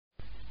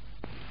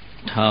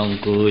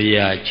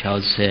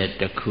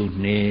1960 ခု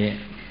နှစ်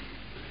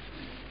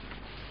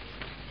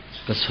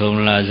ကဆုံ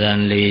လဆ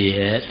န်း4ရ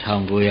က်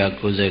1999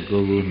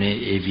ခုနှစ်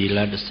ဧပြီလ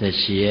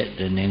18ရက်တ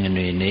နင်္ဂ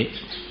နွေနေ့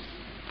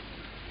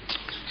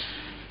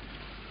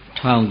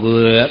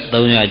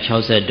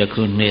1960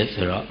ခုနှစ်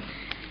ဆိုတော့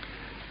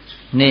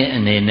နေ့အ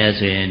နေနဲ့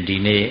ဆိုရင်ဒီ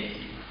နေ့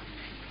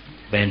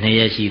ဘယ်နှစ်ရ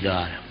က်ရှိ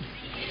သွားလဲ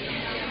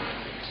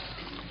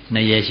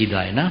2ရက်ရှိ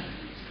သွားပြီနော်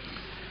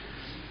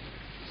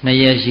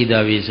2ရက်ရှိ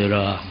သွားပြီဆို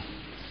တော့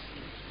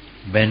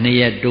ဘယ်2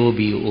ရက်တိုး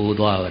ပြီးအိုး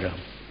သွားတော့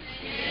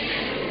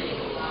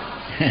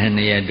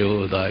2ရက်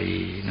တိုးသွားပြီ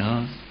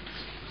နော်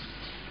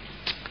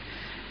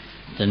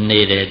တ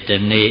နေ့တ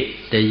နေ့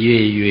တ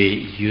ရွေ့ရွေ့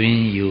ယွ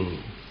င်းယူ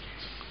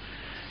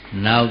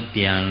နောက်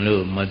ပြန်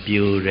လို့မ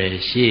ပြိုတဲ့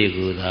ရှေ့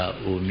ကူသာ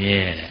အိုမြဲ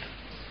တဲ့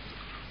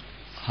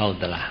ဟုတ်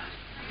သလား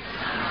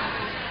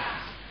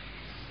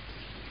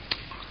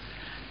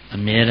အ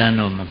မြဲတမ်း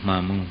တော့မမှ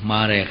န်ဘူး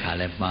မှားတဲ့အခါ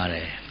လဲမှားတ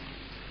ယ်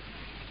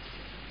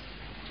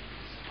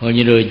ဘုန်း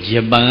ကြီးတို့ဂျ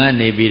ပန်က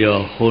နေပြီး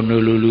တော့ဟိုနို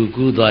လူလူ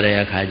ကူးသွားတဲ့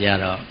အခါကျ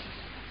တော့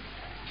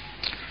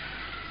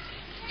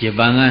ဂျပ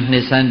န်ကနှ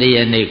စ်ဆန်းတရ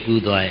က်နေ့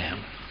ကူးသွားရ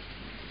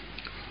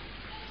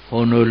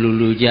ဟိုနိုလူ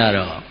လူကြ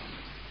တော့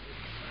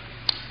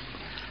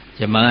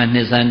ဂျပန်ကနှ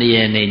စ်ဆန်းတရ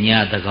က်နေ့ည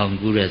တကောင်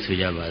ကူးတယ်ဆို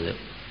ကြပါစို့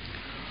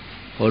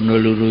ဟိုနို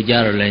လူလူကြ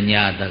တော့လည်းည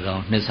တကော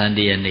င်နှစ်ဆန်းတ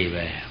ရက်နေ့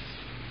ပဲ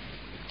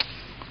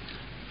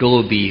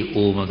တိုးပြီး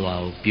အိုးမသွား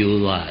ဘူးပြိုး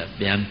သွား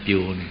ပြန်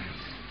ပြိုးနေ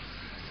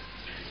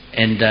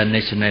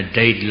International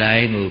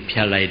Dateline ကိုဖြ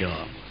တ်လိုက်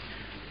တော့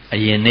အ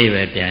ရင်နေ့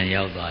ပဲပြန်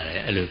ရောက်သွားတ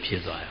ယ်အဲ့လိုဖြ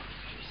စ်သွားတယ်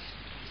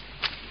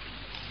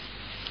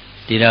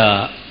ဒီတော့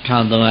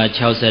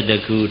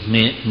1362ခု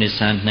နှစ်ဆ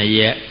န်း2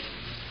ရက်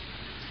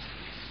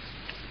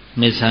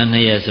နှစ်ဆန်း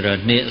2ရက်ဆိုတော့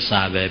နှစ်အ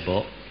စာပဲ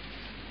ပေါ့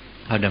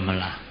ဟုတ်တယ်မ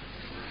လား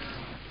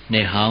နှ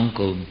စ်ဟောင်း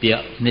ကုန်ပြော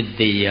က်နှစ်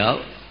တယော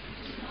က်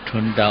ထွ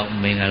န်းတောက်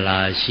မင်္ဂလာ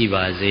ရှိ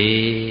ပါစေ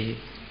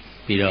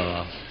ပြီး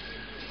တော့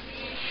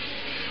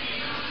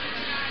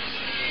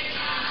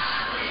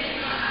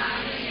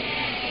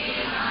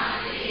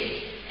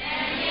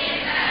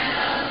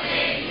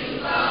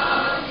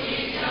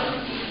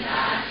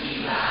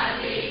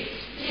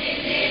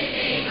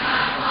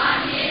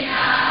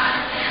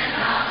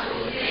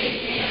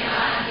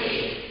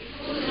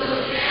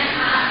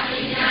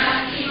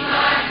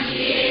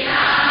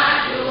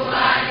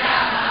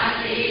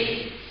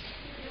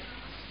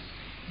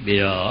ပြီး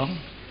တော့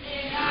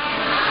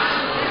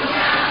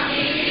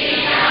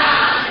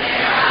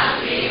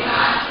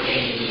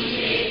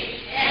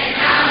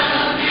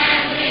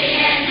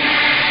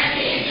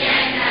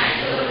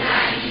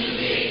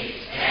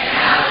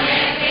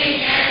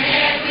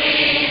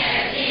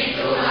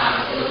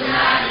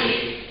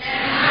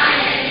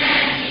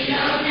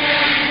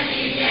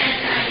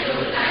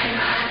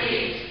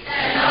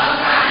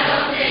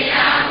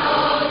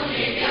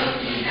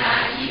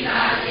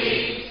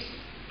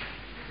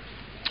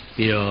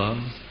ပြီးတော့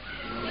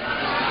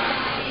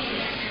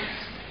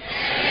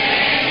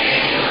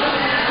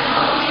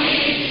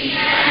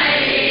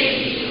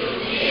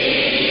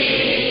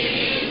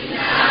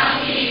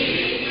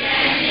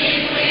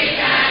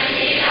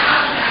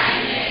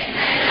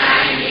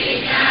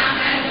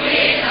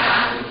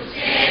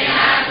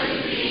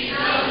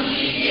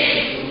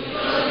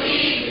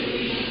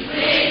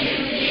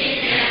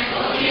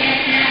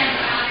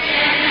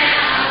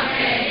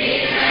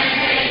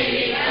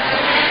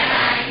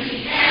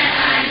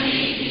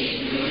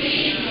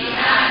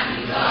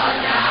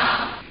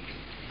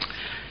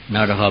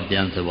နောက်တစ်ခါပြ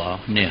န်ဆိုပါဦး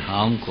နှစ်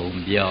ဟောင်းကုန်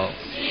ပြောက်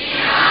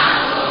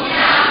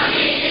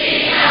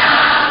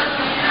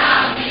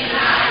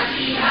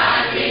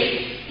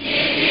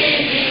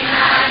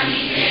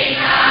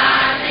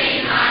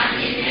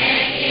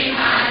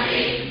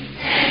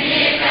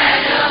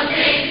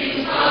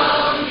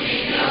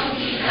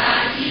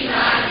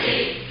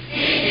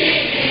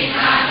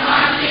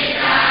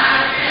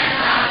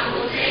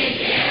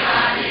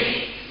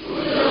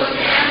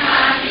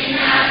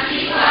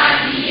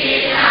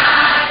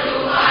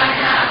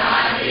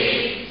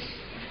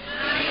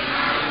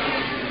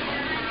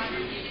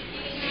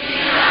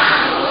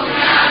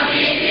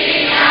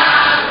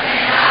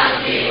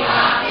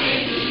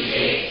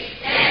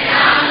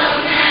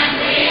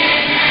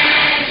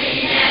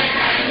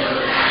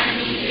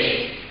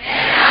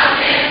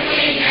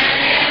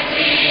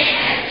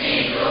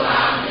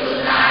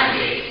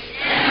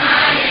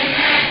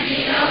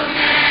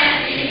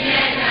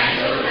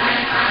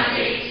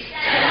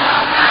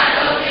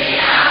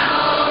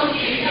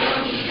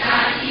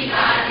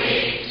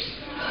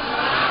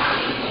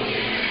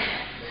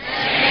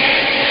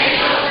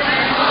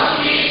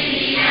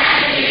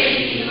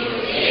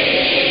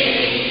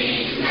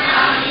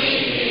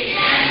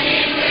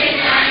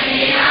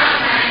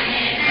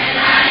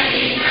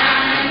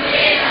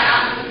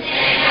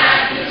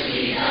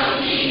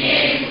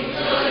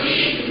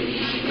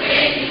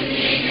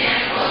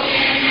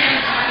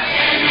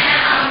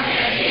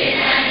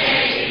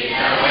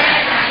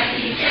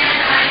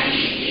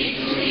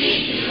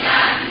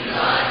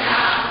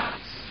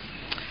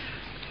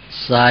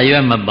စာရွ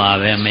က်မပါ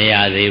ပဲမရ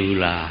သေးဘူး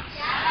လား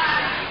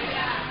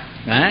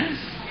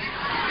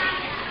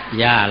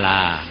Ya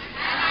là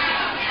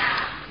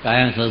cái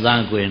em số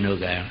gian quyền đâu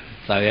kìa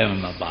sao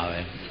em mà bảo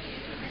em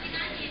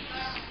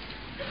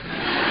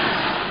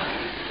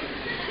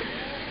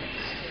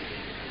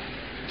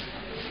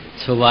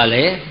số ba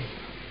lẽ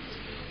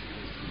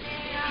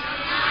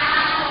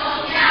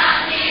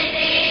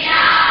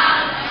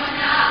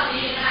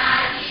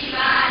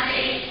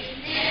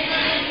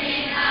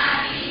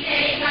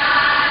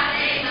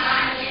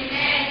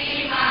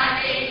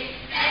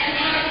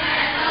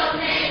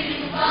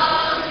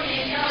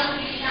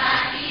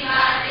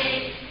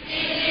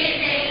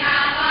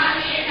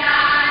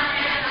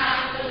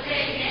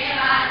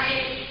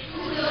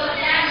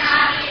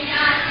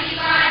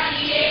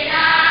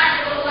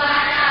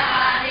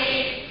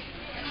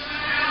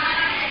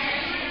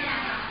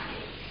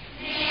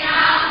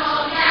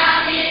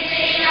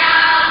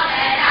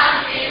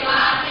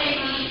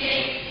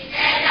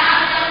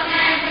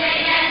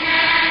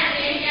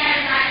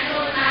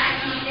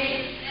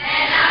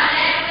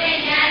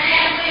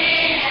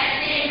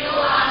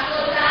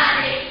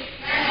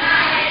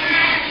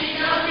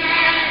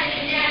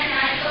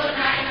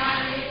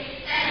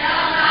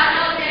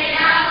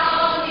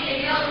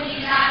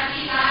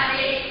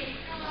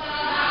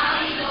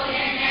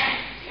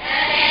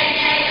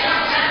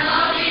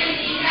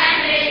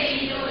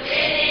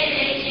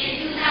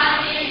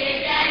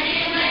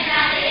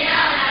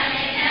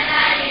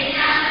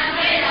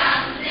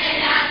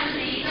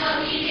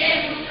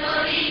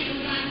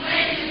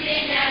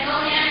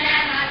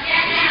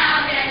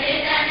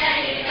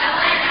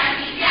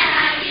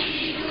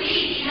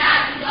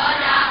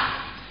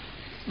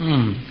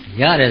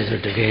ရတယ်ဆို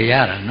တကယ်ရ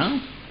တာနော်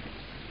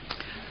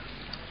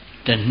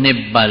တစ်နှစ်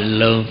ပတ်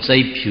လုံးစိ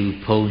တ်ဖြူ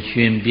ဖုံ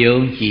ရွှင်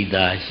ပြုံးကြည်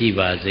သာရှိ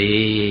ပါစေ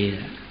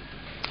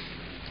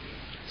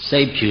စိ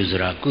တ်ဖြူဆို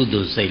တာကု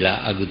သိုလ်စိတ်လား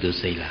အကုသိုလ်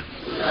စိတ်လား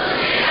ကုသိုလ်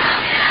စိတ်ပါ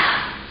ဗျာ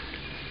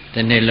တ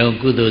စ်နှစ်လုံး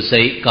ကုသိုလ်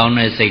စိတ်ကောင်း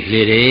တဲ့စိတ်က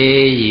လေးတွေ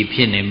ရည်ဖြ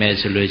စ်နေမဲ့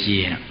ဆိုလို့ရှိ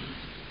ရင်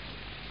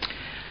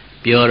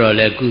ပြောတော့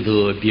လဲကု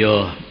သိုလ်ပြော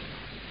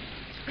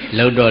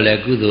လုပ်တော့လဲ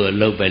ကုသိုလ်အ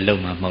လုပ်ပဲလု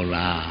ပ်မှာမဟုတ်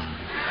လား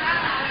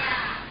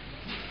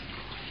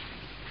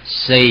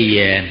စိတ်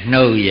ရဲ့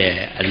နှုတ်ရဲ့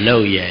အလု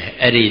ပ်ရဲ့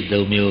အဲ့ဒီ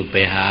သုံးမျိုးဘ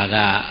ယ်ဟာက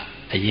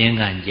အရင်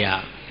ခံကြ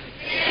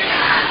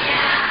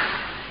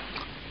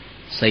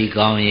စိတ်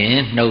ကောင်းရင်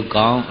နှုတ်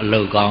ကောင်းအ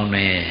လုပ်ကောင်းတ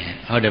ယ်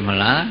ဟုတ်တယ်မ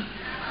လား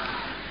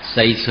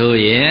စိတ်ဆိုး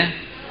ရင်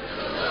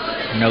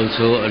နှုတ်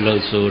ဆိုးအလု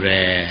ပ်ဆိုးတ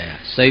ယ်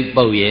စိတ်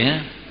ပုတ်ရင်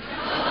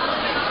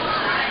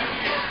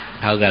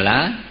ဟုတ်က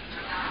လား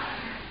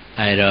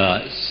အဲ့တော့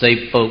စိ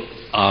တ်ပုတ်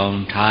အောင်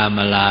ထားမ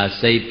လား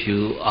စိတ်ဖြူ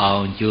အော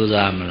င်ကြိုး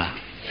စားမ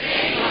လား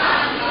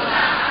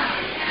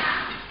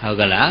ဟုတ်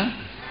ကလား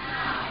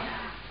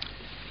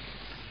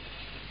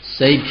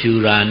စိတ်ဖြူ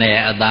တာနဲ့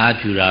အသား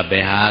ဖြူတာဘ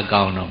ယ်ဟာအ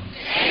ကောင်းတော့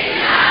စိတ်ဖြူ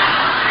တာ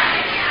ပါ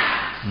ဗျာ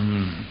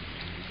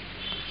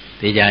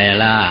သိကြရဲ့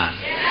လား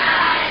သိပါ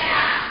ပါ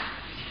ဗျာ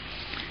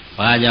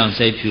ဘာကြောင့်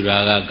စိတ်ဖြူတာ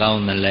ကကော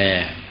င်းတယ်လဲ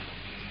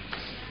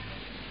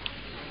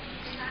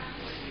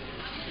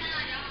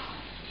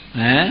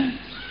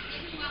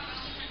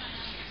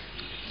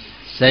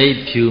စိတ်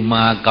ဖြူ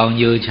မှာကောင်း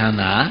ကျိုးချမ်း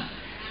သာ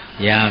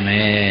ရမ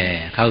ယ်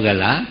ဟုတ်က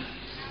လား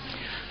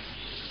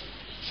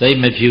စိတ်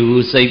မဖြူ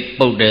ဘူးစိတ်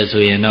ပုတ်တယ်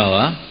ဆိုရင်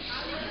တော့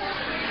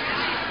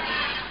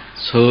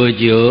ဆို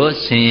ကြိုး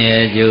ဆင်းရဲ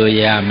ကြိုး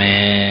ရမ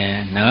ယ်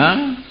နော်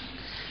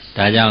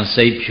ဒါကြောင့်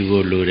စိတ်ဖြူ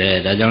ဖို့လိုတယ်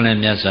ဒါကြောင့်လ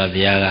ည်းမြတ်စွာ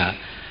ဘုရားက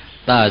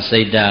သစိ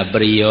တ်တပ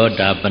ရိယော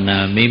ဒပနာ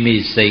မိမိ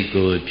စိတ်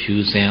ကိုဖြူ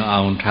စင်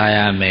အောင်ထားရ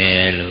မ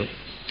ယ်လို့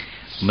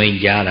မိန့်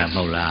ကြားတာမ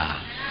ဟုတ်လား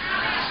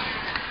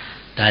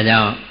ဒါ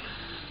ကြောင့်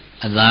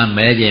အသား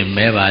မဲခြင်း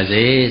မဲပါ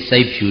စေစိ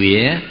တ်ဖြူရ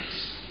င်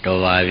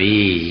တော်ပါပြီ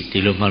ဒီ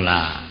လိုမဟုတ်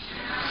လား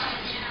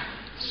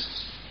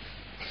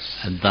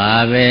အ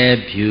သားပဲ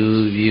ဖြူ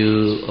ဖြူ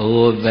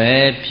အိုးပဲ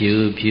ဖြူ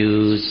ဖြူ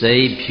စိ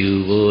တ်ဖြူ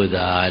ဖို့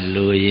သာ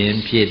လိုရင်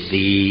ဖြစ်သ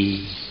ည်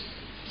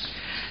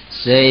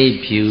စိတ်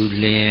ဖြူ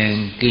လင်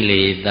ကိ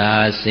လေသာ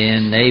စင်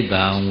နိဗ္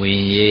ဗာန်ဝ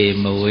င်ရေ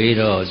မဝေး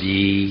တော့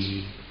ပြီ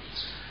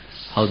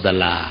ဟုတ်သ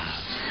လား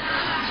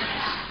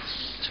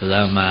ဆိုသ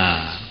မှာ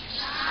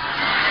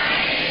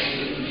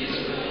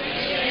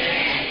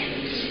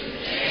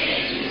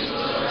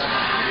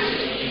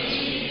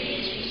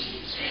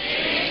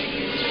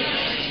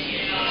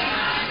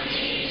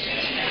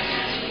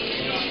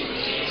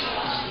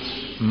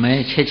မဲ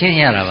ချက်ချင်း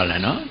ရတာပါ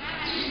လားနော်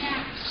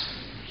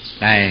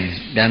။အဲ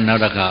တန်းနော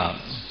က်တစ်ခါ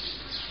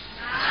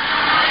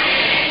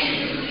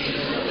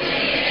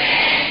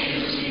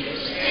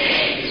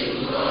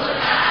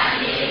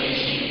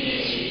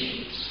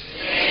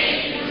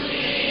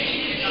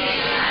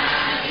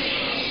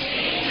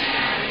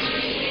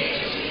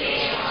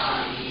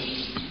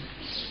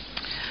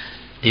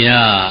ဒီ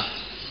တော့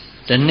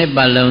တစ်နှစ်ပ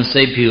တ်လုံး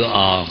စိတ်ဖြူ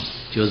အောင်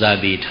ကြိုးစား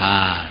ပြီး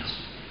ထား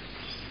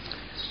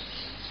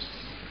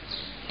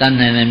တဏ္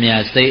ဍနဲ့မြ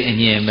စိတ်အ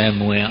ငြင်းမဲ့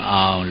မဝင်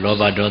အောင်လော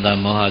ဘဒေါသ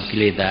မောဟကိ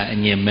လေသာအ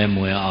ငြင်းမဲ့မ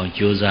ဝင်အောင်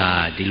ကြိုး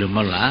စားဒီလိုမ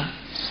ဟုတ်လား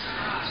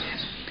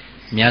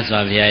မြတ်စွာ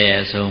ဘုရားရဲ့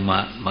အဆုံးအမ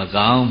မ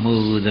ကောင်းမှု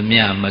ဟူသ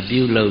မျှမ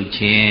ပြုလုပ်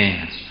ခြင်း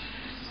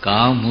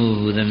ကောင်းမှု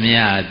ဟူသ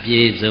မျှပြ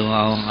ည့်စုံ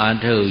အောင်အား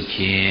ထုတ်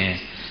ခြင်း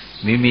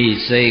မိမိ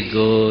စိတ်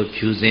ကို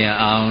ဖြူစင်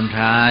အောင်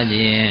ထားခြ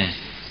င်း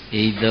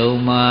ဤ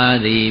သုံးပါး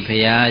သည်ဘု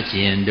ရားရှ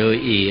င်တို့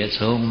ဤအ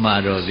ဆုံးအမ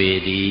တော်ပေ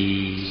သည်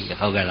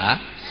ဟုတ်ကဲ့လား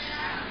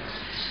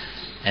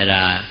အဲ့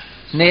ဒါ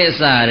နေ့အ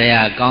စတည်း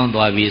ကကောင်း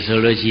သွားပြီဆို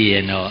လို့ရှိရ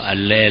င်တော့အ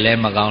လယ်လ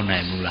ည်းမကောင်းနို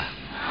င်ဘူးလား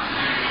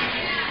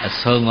အ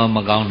ဆုံးကမ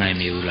ကောင်းနိုင်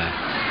ဘူးလား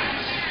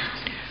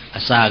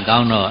အစကော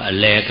င်းတော့အ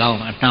လယ်ကောင်း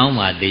အနှောင်း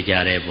မှသိကြ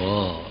တယ်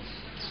ပေါ့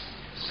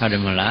ဟုတ်တ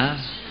ယ်မလား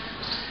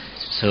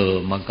ဆို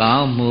မကော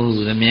င်းမှု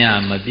သမျှ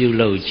မပြု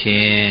လုပ်ခြ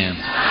င်း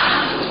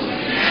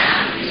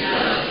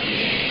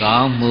ကော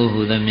င်းမှု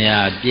ဟုသမျှ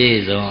ပြည့်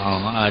စုံအော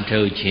င်အား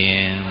ထုတ်ခြ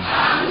င်း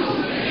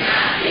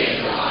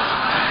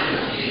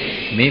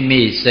မိ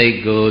မိစိတ်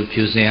ကို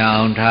ဖြူစင်အော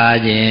င်ထား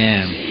ခြ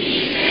င်း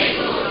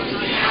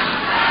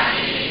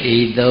ဤ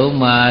သုံး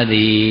ပါးသ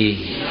ည်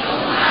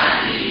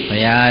ဘု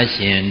ရား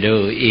ရှင်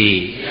တို့ဤ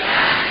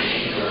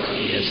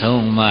အ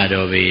ဆုံးအမ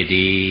တော်ပေတ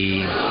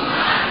ည်း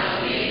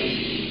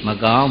မ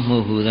ကောင်းမှု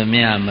ဟုသ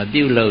မျှမ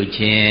ပြုလုပ်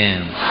ခြင်း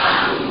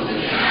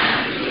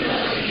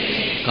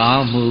ကော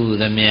င်းမှုဟု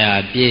သမျှ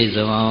ပြည့်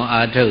စုံအောင်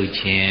အားထုတ်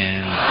ခြင်း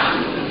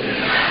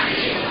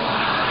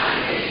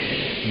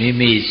မိ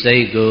မိစိ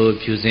တ်ကို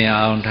ဖြူစင်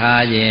အောင်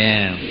ထားခြ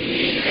င်း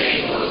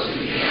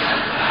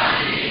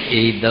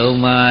ဤသုံး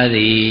ပါးသ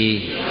ည်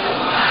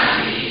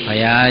ဘု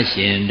ရား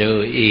ရှင်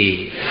တို့ဤ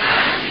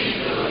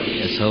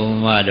အဆုံး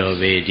အမတော်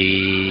ပေတ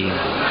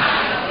ည်း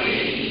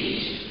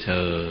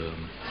သို့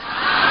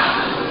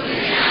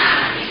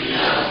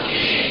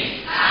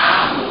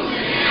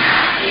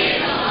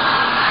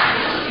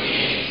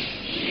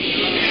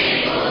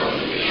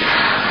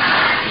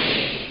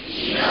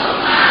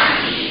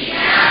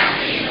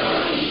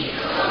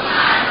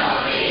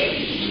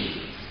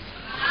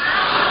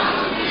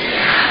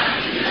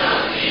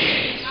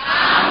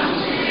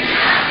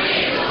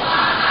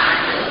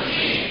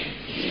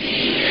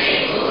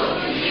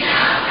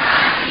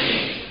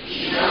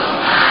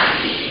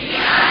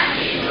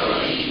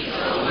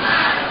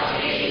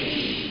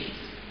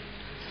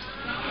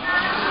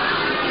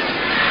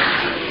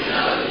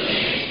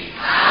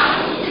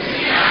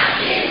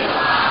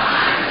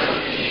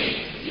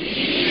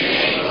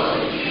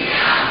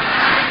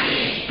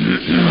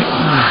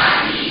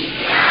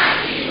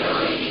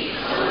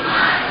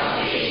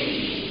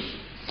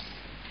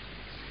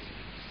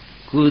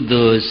ကု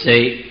သိုလ်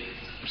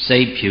စိ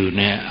တ်ဖြူ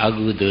နဲ့အ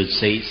ကုသိုလ်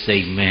စိ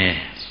တ်မဲ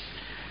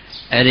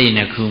အဲ့ဒီ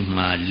နှစ်ခု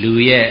မှာလူ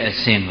ရဲ့အ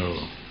ဆင့်ကို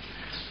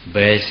ဘ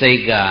ယ်စိ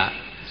တ်က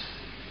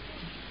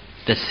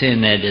တစ်ဆင့်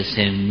နဲ့တစ်ဆ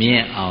င့်မြ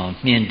င့်အောင်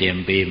မြင့်တင်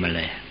ပေးမ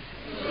လဲ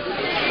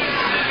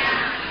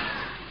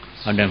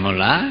ဟုတ်တယ်မဟုတ်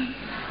လား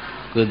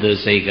ကုသို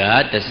လ်စိတ်က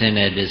တစ်ဆင့်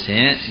နဲ့တစ်ဆ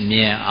င့်မြ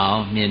င့်အော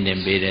င်မြင့်တင်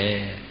ပေးတယ်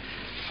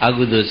အ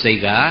ကုသိုလ်စိ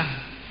တ်က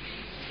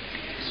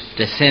တ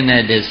စ်ဆင့်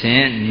နဲ့တစ်ဆ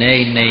င့်နှိ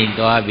မ့်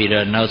သွားပြီး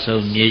တော့နောက်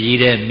ဆုံးမြေကြီး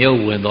ထဲမြု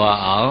ပ်ဝင်သွား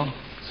အောင်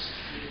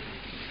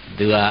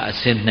သူကအ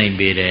ဆင့်နှိမ့်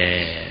ပေးတယ်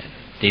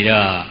ဒီ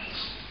တော့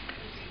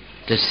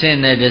တစ်ဆင့်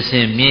နဲ့တစ်ဆ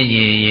င့်မြင့်ရ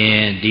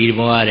င်ဒီဘ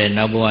ဝရဲ့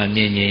နောက်ဘဝမြ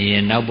င့်ရ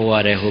င်နောက်ဘဝ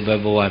ရဲ့ဟိုဘ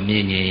က်ဘဝမြ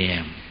င့်ရ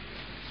င်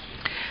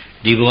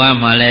ဒီဘဝ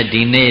မှာလည်း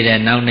ဒီနေ့တဲ့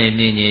နောက်နေ့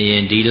မြင့်ရ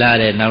င်ဒီလ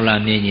တဲ့နောက်လ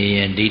မြင့်ရ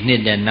င်ဒီနှ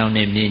စ်တဲ့နောက်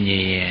နှစ်မြင့်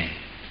ရင်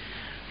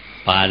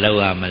ဘာလုပ်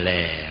ရမ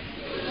လဲ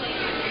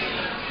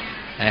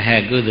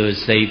ကုသိုလ်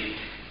စိတ်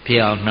ဖြ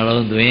စ်အောင်နှ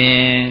လုံးသွ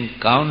င်း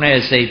ကောင်းတဲ့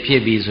စိတ်ဖြ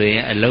စ်ပြီဆိုရ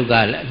င်အလုတ်က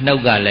နှု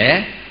တ်ကလည်း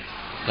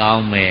ကော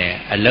င်းမယ်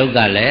အလုတ်က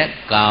လည်း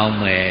ကောင်း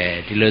မယ်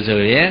ဒီလို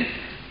ဆိုရင်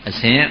အ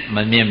ဆင့်မ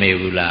မြင့်မေ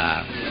ဘူးလား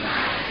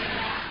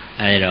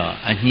အဲဒါ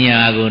အညာ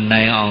ကို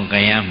နိုင်အောင်ကြ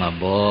င်ရမှာ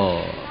ပေါ့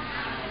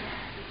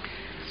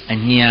အ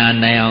ညာ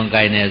နိုင်အောင်ကြ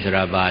င်တယ်ဆို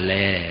တာဘာ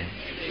လဲ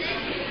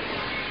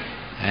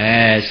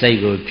စိတ်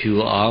ကိုဖြူ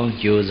အောင်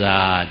ကြိုး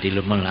စားဒီ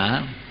လိုမဟုတ်လား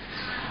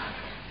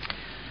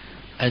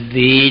အ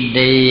တိတ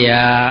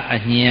ရားအ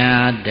ညာ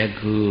တ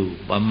ခု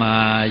ပမာ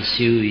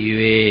ရှု၍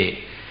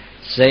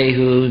စိတ်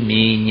ဟုမြ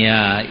ညာ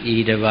ဤ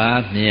တ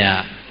ပါးမြ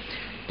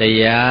တ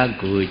ရား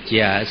ကိုကြ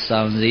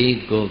ဆောင်စည်း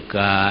ကိုက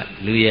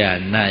လူရ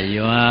နတ်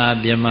ရွာ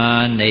မြမ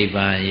နိဗ္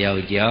ဗာန်ရော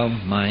က်ကြောင်း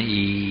မှန်၏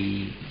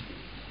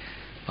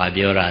ဘာ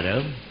ပြောတာ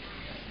တော့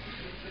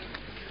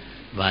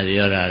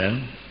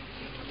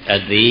အ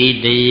တိ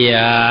တ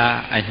ရား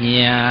အ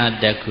ညာ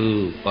တခု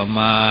ပ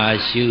မာ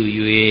ရှု၍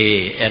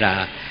အဲ့ဒါ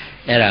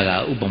က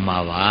ဥပမာ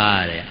ပါ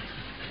တဲ့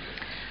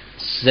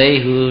စိတ်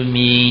ဟု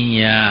မြ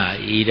ညာ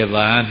ဤတ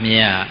ပါးမြ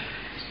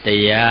တ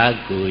ရား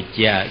ကို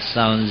ကြ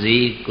ဆောင်စ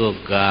ည်းကို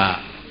က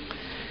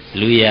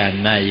လူရ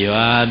နတ်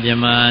ရွာမြ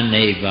မ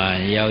နိဗ္ဗာန်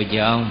ရောက်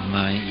ကြောင်း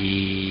မှန်၏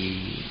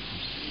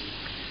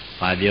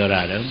ဘာပြော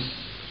တာတော့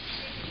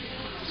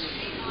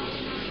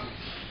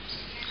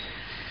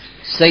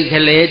စိတ်က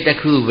လေးတစ်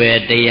ခုပဲ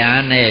တ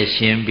ရားနဲ့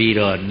ရှင်ပြီး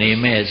တော့နေ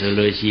မဲ့ဆို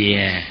လို့ရှိရ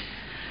င်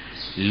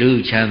လူ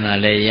ချမ်းသာ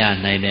လည်းရ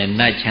နိုင်တယ်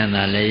နတ်ချမ်း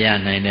သာလည်းရ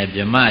နိုင်တယ်ဗြ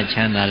ဟ္မချ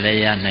မ်းသာလည်း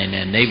ရနိုင်တ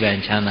ယ်နိဗ္ဗာန်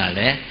ချမ်းသာလ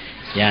ည်း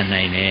ရ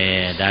နိုင်တယ်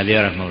ဒါ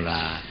ပြောရမဟုတ်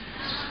လား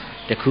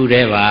တခုတ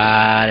ည်းပါ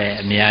တဲ့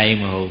အများကြီး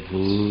မဟုတ်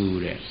ဘူး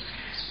တဲ့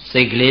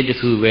စိတ်ကလေးတစ်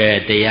ခုပဲ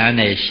တရား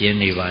နဲ့ရှင်း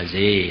နေပါ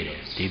စေတဲ့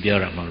ဒီပြော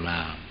ရမဟုတ်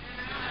လား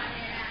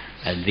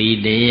အတိ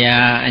တ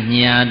ရားအ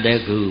ညာတ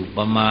စ်ခုပ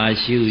မာ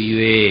ရှု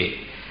၍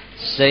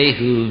 စိတ်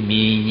ဟုမြ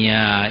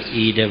ညာ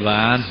ဤတ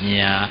ပါး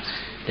မြာ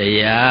တ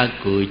ရား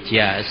ကိုကြ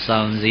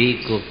ဆောင်စည်း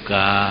ကို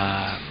ကာ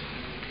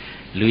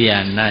လူရ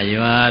နတ်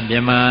ရွာမြ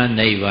မ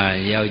နိဗ္ဗာန်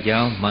ရောက်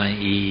ကြောင်းမှန်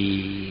၏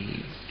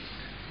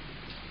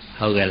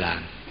ဟုတ်ကဲ့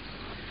လား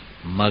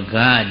မဂ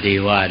ဒေ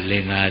ဝလ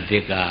င်္ကာတိ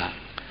က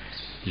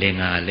လင်္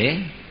ကာလေ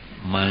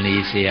မန္လီ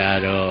ဆရာ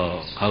တော်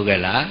ဟုတ်ကဲ့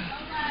လား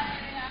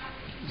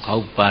ဟု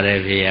တ်ပါတ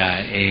ယ်ဖေဟာ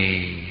အေး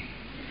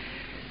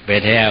ဘ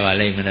ယ်ထဲရပါ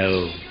လိမ့်မ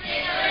လို့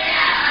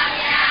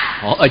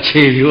ဟောအ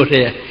ခြေပြိုး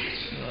တဲ့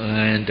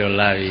ဒေါ်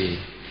လာပြီ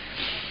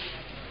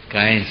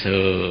ကိုင်း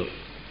ဆို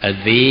အ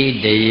သီး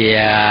တ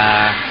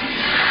ရား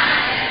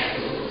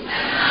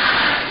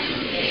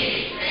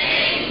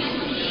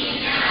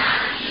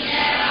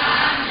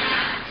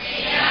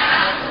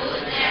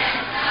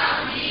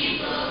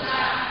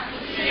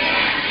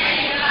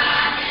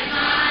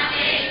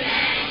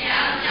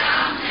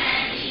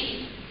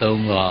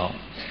သုံးကော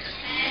င်း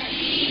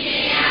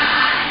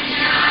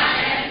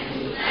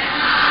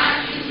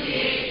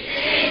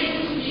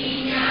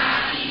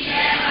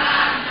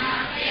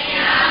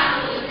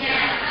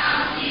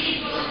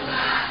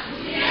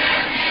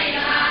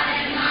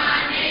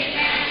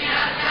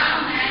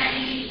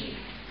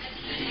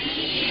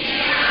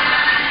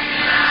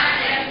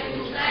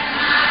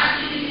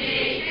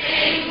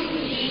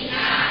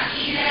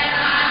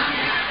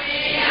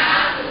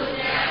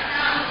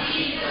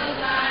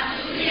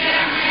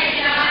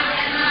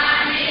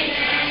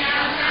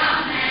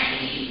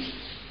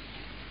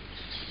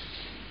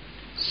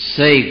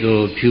စိတ်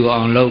ကိုဖြူ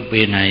အောင်လုပ်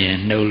ပေးနိုင်ရင်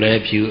နှုတ်လဲ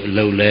ဖြူအ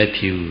လုပ်လဲ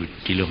ဖြူ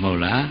ဒီလိုမဟုတ်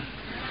လား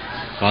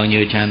ကောင်း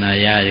ကျိုးချမ်းသာ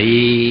ရသ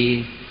ည်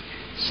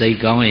စိတ်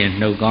ကောင်းရင်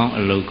နှုတ်ကောင်း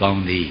အလုပ်ကော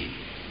င်းသည်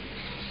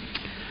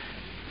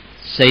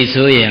စိတ်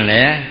ဆိုးရင်လ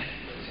ည်း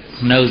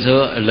နှုတ်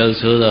ဆိုးအလုပ်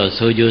ဆိုးသော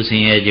ဆိုးကျိုးဆ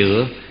င်းရဲ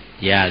ကျိုး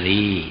ရသ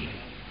ည်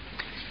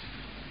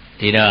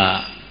ဒီတော့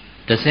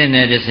တစ်ဆင့်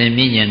နဲ့တစ်ဆင့်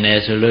မြင့်ညင်တယ်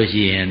ဆိုလို့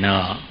ရှိရင်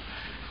တော့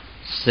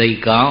စိတ်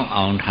ကောင်း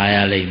အောင်ထားရ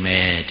လိမ့်မ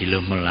ယ်ဒီ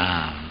လိုမဟုတ်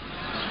လား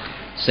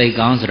စိတ်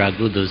ကောင်းဆိုတာ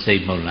ကုသိုလ်စိ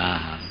တ်မဟုတ်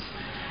လား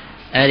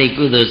အဲ့ဒီ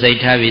ကုသိုလ်စိတ်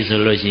ထားပြီဆို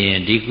လို့ရှိရ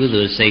င်ဒီကု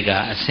သိုလ်စိတ်က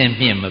အဆင့်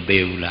မြင့်မ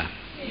ပေးဘူးလား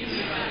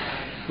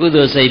ကု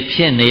သိုလ်စိတ်ဖြ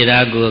စ်နေတာ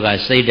ကိုက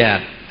စိတ်ဓာ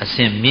တ်အဆ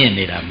င့်မြင့်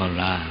နေတာမဟုတ်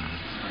လား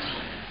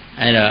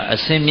အဲ့တော့အ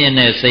ဆင့်မြင့်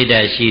တဲ့စိတ်ဓာ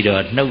တ်ရှိ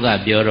တော့နှုတ်က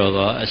ပြောတော့က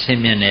အဆင့်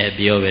မြင့်တဲ့အ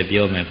ပြောပဲ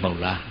ပြောမယ်မဟုတ်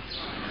လား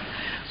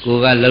ကို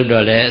ကလှုပ်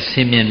တော့လဲအဆ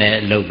င့်မြင့်တဲ့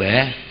အလုပ်ပဲ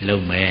လု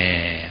ပ်မယ်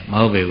မ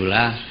ဟုတ်ပေဘူး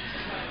လား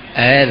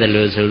အဲ့ဒါ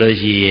လို့ဆိုလို့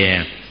ရှိရင်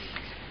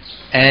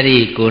အဲ့ဒီ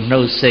ကို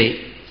နှုတ်စိတ်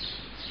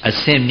အ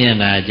ဆင့်မြင့်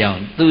တာကြောင့်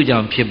သူ့ကြော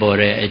င့်ဖြစ်ပေါ်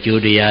တဲ့အ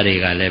ကျိုးတရားတွေ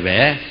ကလည်းပဲ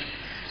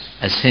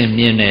အဆင့်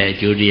မြင့်တဲ့အ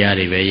ကျိုးတရား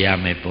တွေပဲရ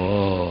မယ်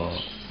ပေါ့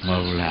မ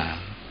ဟုတ်လား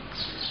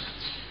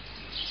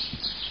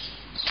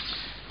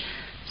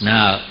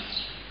နောက်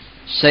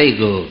စိတ်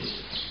ကို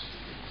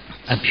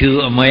အဖြူ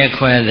အမွဲ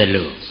ခွဲသ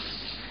လို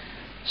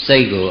စိ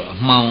တ်ကိုအ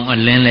မှောင်အ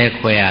လင်းလဲ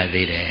ခွဲရ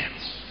သေးတယ်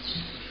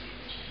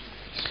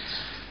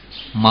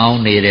မောင်း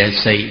နေတဲ့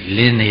စိတ်လ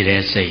င်းနေ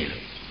တဲ့စိတ်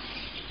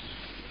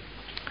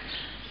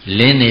လ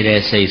င်းနေ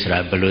တဲ့စိတ်ဆိုတာ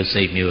ဘယ်လို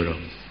စိတ်မျိုး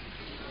တော့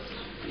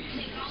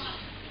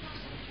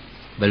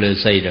ဘယ်လို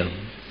စိတ်တော့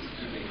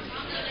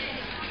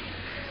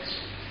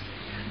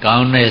ကော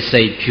င်းတဲ့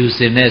စိတ်ဖြူစ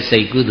င်တဲ့စိ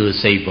တ်ကုသိုလ်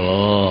စိတ်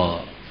ပေါ့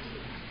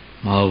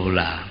မဟုတ်ဘူး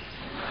လား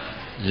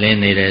လင်း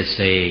နေတဲ့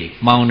စိတ်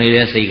မှောင်နေ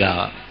တဲ့စိတ်က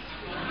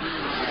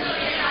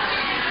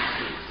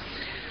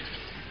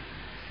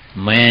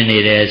မဲနေ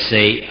တဲ့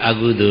စိတ်အ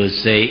ကုသိုလ်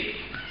စိတ်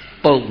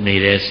ပုတ်နေ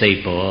တဲ့စိတ်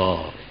ပေါ့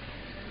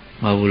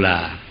မဟုတ်ဘူး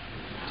လား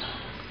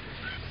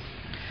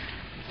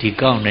ဒီ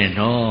ကောက်နဲ့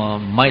နော်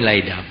မိုက်လို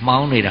က်တာမှော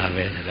င်းနေတာ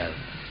ပဲဆိုတာ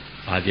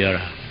ဘာပြော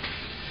တာ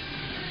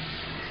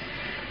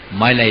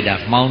မိုက်လိုက်တာ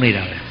မှောင်းနေ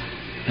တာပဲ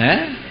ဟ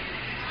မ်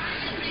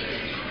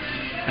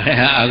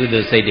အကု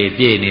သိုလ်စိတ်တွေ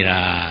ပြည့်နေတာ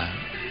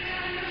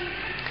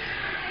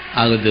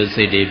အကုသိုလ်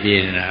စိတ်တွေပြ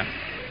ည့်နေတာ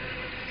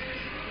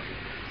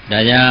ဒါ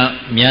ကြောင့်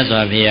မြတ်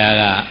စွာဘုရား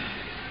က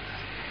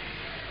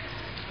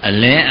အ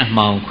လင်းအ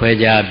မှောင်ခွဲ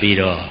ခြားပြီး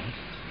တော့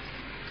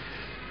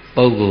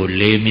ပုဂ္ဂိုလ်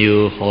၄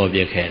မျိုးဟော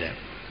ပြခဲ့တယ်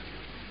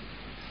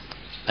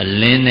အ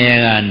လင်းထဲ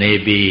ကနေ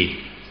ပြီး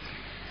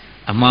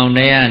အမှောင်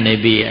ထဲကနေ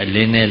ပြီးအလ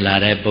င်းထဲလာ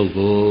တဲ့ပုဂ္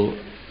ဂိုလ်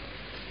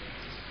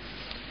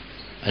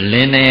အလ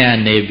င်းထဲက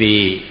နေ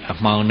ပြီးအ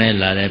မှောင်ထဲ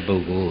လာတဲ့ပု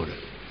ဂ္ဂိုလ်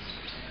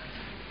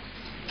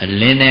အ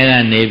လင်းထဲက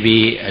နေ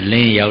ပြီးအလ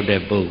င်းရောက်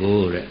တဲ့ပုဂ္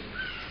ဂိုလ်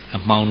အ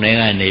မှောင်ထဲ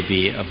ကနေ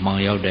ပြီးအမှော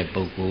င်ရောက်တဲ့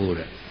ပုဂ္ဂို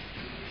လ်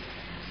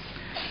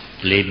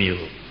၄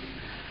မျိုး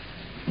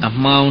အ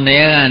မှောင်ထဲ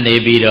ကနေ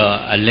ပြီးတော့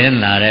အလင်း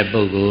လာတဲ့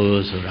ပုဂ္ဂို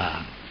လ်ဆိုတာ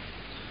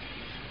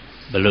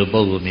ဘယ်လိုပု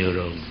ဂ္ဂိုလ်မျိုး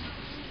တော့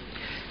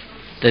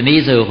တန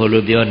ည်းဆိုဟို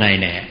လိုပြောနိုင်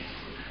တယ်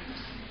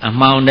အ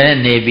မှောင်ထဲ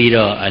နေပြီး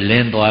တော့အလ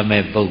င်းသွား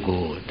မဲ့ပုဂ္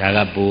ဂိုလ်ဒါက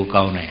ပို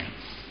ကောင်းတယ်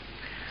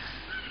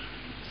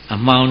အ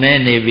မှောင်ထဲ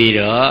နေပြီး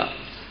တော့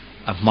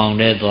အမှောင်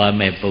ထဲသွား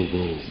မဲ့ပုဂ္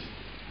ဂိုလ်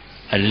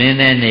အလင်း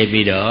ထဲနေ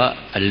ပြီးတော့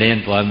အလင်း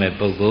သွားမဲ့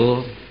ပုဂ္ဂိုလ်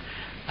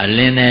အလ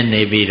င်းထဲ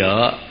နေပြီး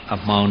တော့အ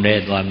မှောင်ထဲ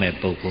သွားမဲ့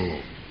ပုဂ္ဂိုလ်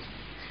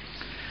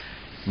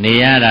နေ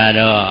ရတာ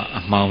တော့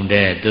အမှောင်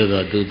ထဲသို့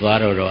တော့သူသွား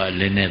တော့အ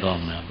လင်းထဲသွား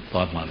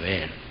မှာ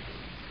ပဲ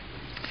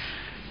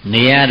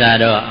နေရတာ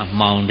တော့အ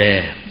မှောင်ထဲ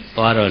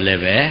သွားတော့လ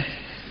ည်းပဲ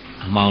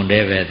အမှောင်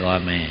တဲ့ပဲ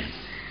သွားမယ်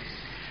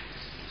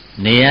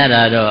နေရ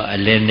တာတော့အ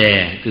လင်းတဲ့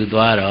သူ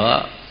သွားတော့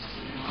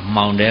အ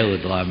မှောင်တဲ့ကို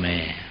သွားမ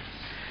ယ်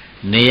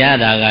နေရ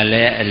တာကလ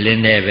ည်းအလ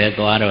င်းတဲ့ပဲ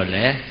သွားတော့လ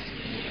ည်း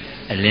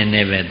အလင်း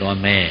တဲ့ပဲသွား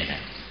မယ်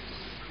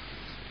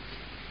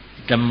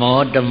ဓမ္မော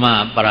ဓမ္မ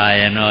ပရာ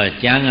ယနော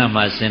ကျမ်းဂန်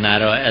မှာဆင်တာ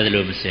တော့အဲ့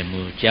လိုမဆင်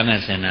ဘူးကျမ်းဂ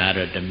န်ဆင်တာ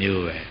တော့တစ်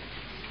မျိုးပဲ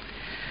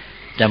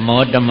ဓမ္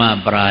မောဓမ္မ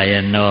ပရာယ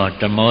နော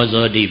ဓမ္မော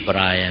ဇောတိပ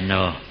ရာယ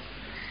နော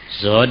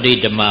ဇောတိ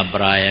ဓမ္မပ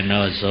ရာယ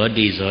နောဇော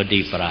တိ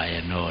ပရာယ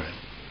နော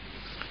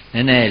န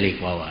ည်းနည်းလေး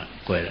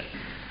ကွဲတယ်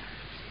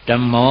ဓ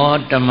မ္မော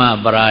ဓမ္မ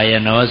ပရာယ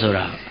နောဆို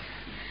တာ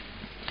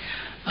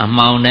အ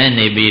မှောင်နဲ့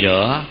နေပြီး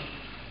တော့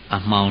အ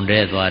မှောင်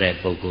တဲ့သွားတဲ့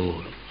ပုဂ္ဂိုလ်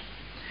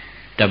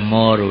ဓမ္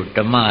မောတို့ဓ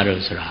မ္မ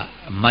တို့ဆိုတာ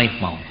အမိုက်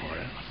မှောင်ခေါ်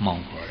တယ်အမှော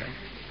င်ခေါ်တယ်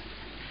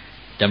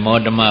ဓမ္မော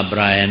ဓမ္မပ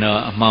ရာယနော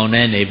အမှောင်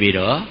နဲ့နေပြီး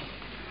တော့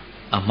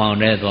အမှောင်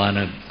နဲ့သွား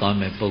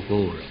မယ်ပုဂ္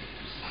ဂိုလ်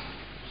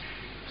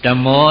ဓ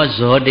မ္မော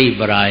ဇောတိ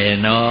ပရာယ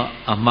နော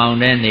အမှောင်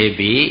နဲ့နေ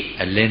ပြီး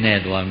အလင်းနဲ့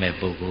သွားမယ်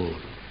ပုဂ္ဂိုလ်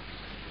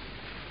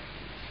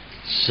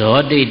ဇော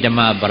တိဓမ္မ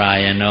ပရာ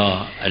ယနော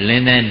အလ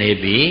င်းနဲ့နေ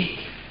ပြီး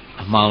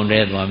အမှောင်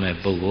နဲ့သွားမယ်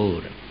ပုဂ္ဂို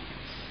လ်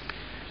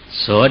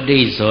ဇော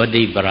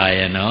တိပရာ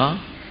ယနော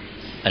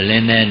အလ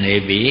င်းနဲ့နေ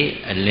ပြီး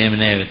အလင်း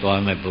နဲ့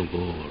သွားမယ်ပုဂ္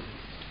ဂိုလ်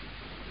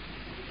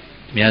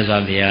မြတ်စွာ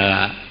ဘုရားက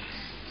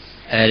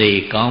အဲ့ဒီ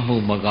ကောင်းမှု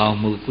မကောင်း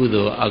မှုကု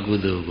သိုလ်အကု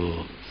သိုလ်ကို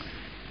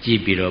ကြ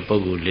ည့်ပြီးတော့ပု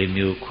ဂ္ဂိုလ်၄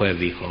မျိုးခွဲ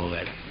ပြီးခေါ်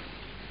ခဲ့တယ်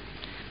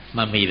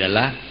မှတ်မိသ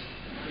လား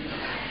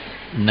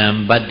နံ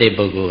ပါတ်1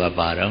ပုဂ္ဂိုလ်က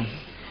ပါတော့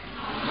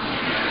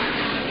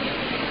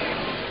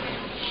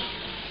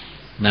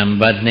နံ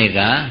ပါတ်2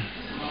က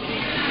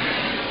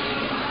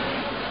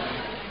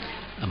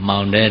အမှော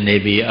င်တဲ့နေ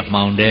ပြီးအ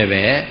မှောင်တဲ့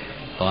ပဲ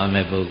သွားမ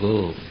ယ်ပုဂ္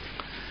ဂိုလ်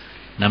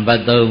နံပါ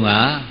တ်3က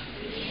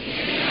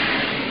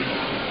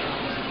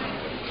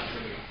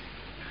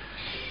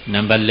နံ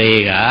ပါတ်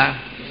4က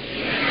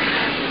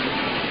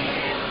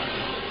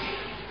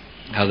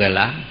ဟုတ်ကဲ့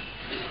လား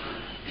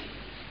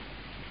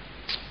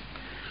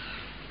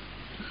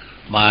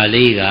ပါ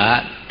ဠိက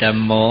ဓ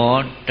မ္မော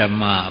ဓမ္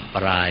မပ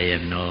ရာယ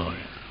နော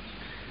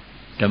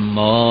ဓမ္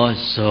မော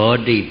ဇော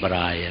တိပ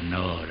ရာယ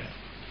နော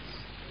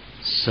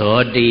ဇော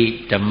တိ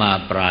ဓမ္မ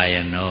ပရာယ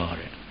နော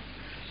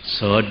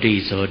ဇော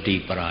တိ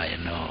ပရာယ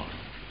နော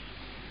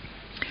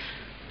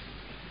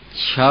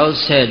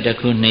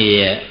60ခုနှစ်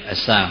ရဲ့အ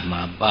စ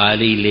မှာပါ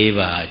ဠိ4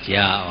ပါး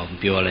ကြားအောင်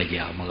ပြောလိုက်ကြ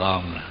အောင်မကော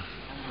င်းလား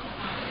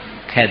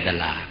ခက်သ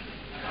လား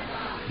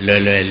လွ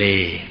ယ်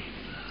လေး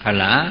ဟုတ်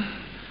လား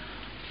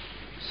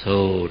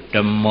ဆိုဓ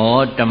မ္မော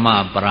ဓမ္မ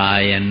ပရာ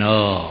ယ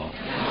နော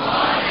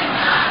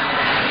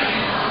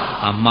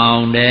အမှော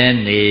င်တဲ့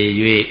နေ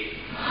၍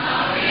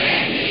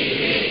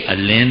အ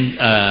လင်း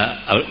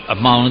အ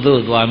မှောင်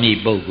သို့သွားမိ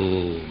ပုဂ္ဂို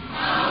လ်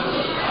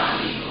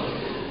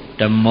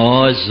ဓမ္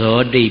မောဇော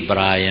တိပ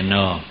ရာယ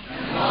နော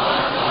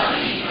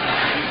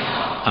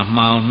အ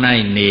မှောင်၌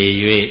နေ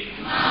၍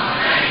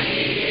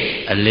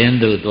အလင်း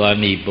သို့သွား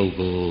မိပုဂ္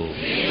ဂိုလ်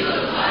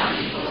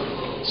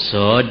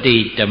ဇောတိ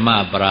ဓမ္မ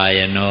ပရာယ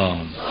နော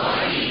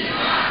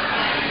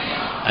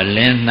အလ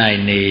င်း၌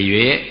နေ၍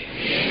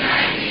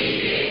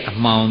အ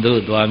မှောင်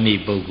သို့သွားမိ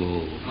ပုဂ္ဂို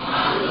လ်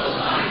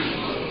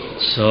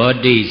ဇော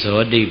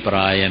တိပ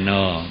ရာယ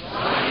နော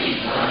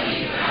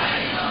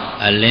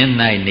အလင်း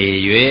၌နေ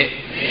၍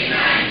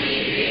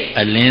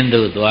အလင်း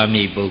သို့သွား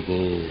မိပုဂ္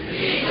ဂိုလ်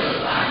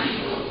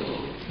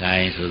ဒါ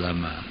ရင်ဆိုသ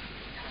မှာ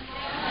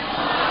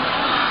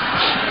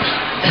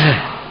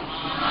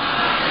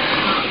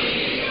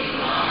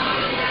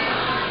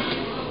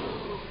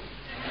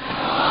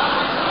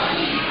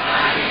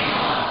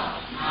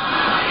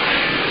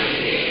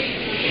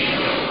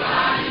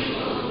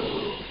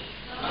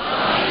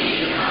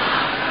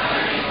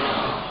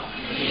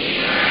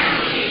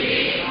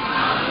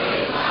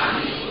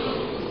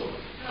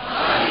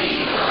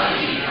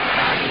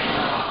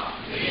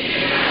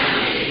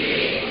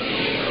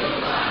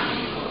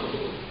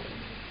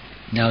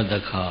နောက်တ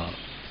စ်ခါ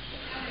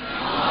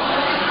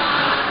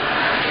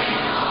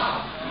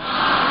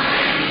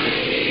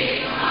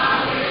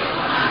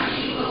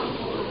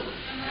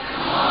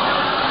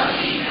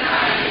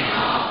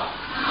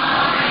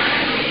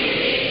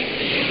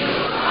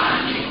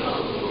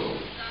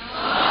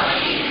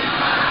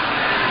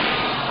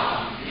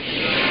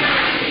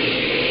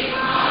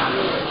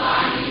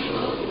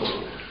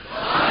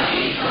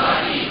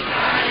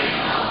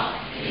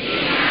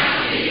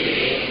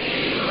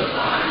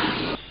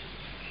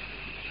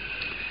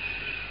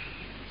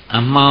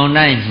အမှောင်၌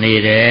နေ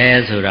တယ်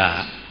ဆိုတာ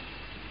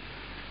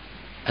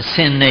အစ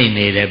င်းနှိမ့်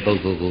နေတဲ့ပု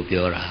ဂ္ဂိုလ်ကို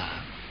ပြောတာ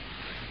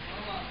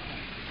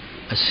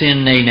အစင်း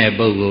နှိမ့်တဲ့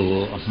ပုဂ္ဂိုလ်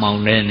ကိုအမှောင်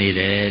ထဲနေ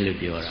တယ်လို့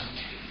ပြောတာ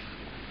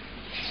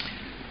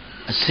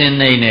အစင်း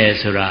နှိမ့်နေ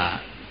ဆိုတာ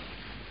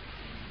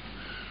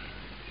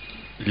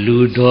လူ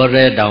တော်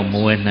တဲ့တောင်မ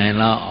ဝင်နိုင်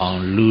လောက်အော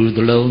င်လူတ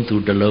စ်လုံးသူ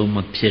တစ်လုံးမ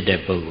ဖြစ်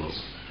တဲ့ပုဂ္ဂိုလ်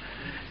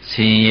ဆ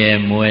င်းရဲ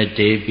မွဲ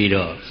တေးပြီး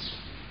တော့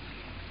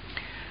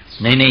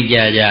နှိမ့်ကြ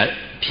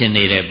ဖြစ်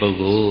နေတဲ့ပုဂ္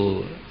ဂို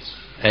လ်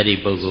အဲ့ဒီ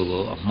ပုဂ္ဂိုလ်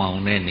ကိုအမှောင်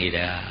နဲ့နေ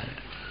တာ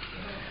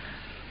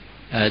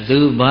သူ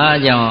ဘာ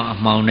ကြောင့်အ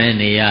မှောင်နဲ့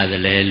နေရသ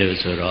လဲလို့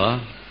ဆိုတော့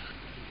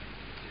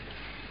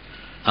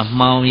အ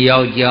မှောင်ရော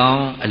က်ကြော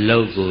င်းအလု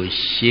တ်ကို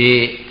ရှေ့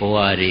ဘဝ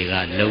တွေက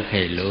လုပ်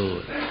ခဲ့လို့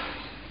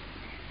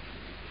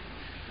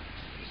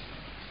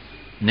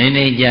နေ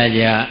နေကြ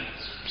ကြ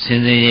စ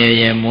င်စင်ရဲ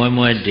ရဲမွဲ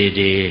မွဲတေ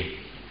တေ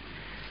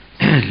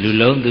လူ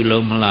လုံးသူ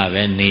လုံးမလား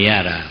ပဲနေရ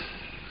တာ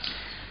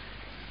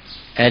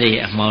အဲ့ဒီ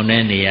အမှောင်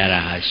နဲ့နေရတာ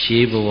ဟာ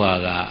ရှေးဘဝ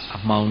ကအ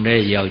မှောင်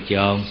နဲ့ရောက်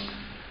ကြောင်း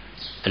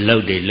အလု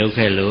တ်တွေလုပ်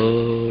ခဲ့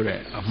လို့တဲ့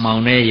အမှော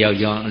င်နဲ့ရောက်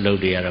ကြောင်းအလုတ်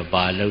တွေကတော့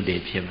ဘာအလုတ်တွေ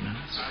ဖြစ်မလား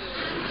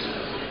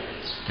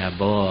ဒါ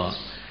ဘော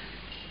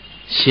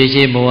ရှေး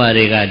ရှေးဘဝ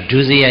တွေကဒု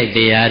စရိုက်တ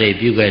ရားတွေ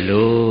ပြုခဲ့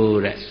လို့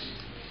တဲ့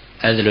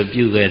အဲ့ဒါလို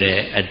ပြုခဲ့တဲ့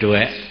အတွ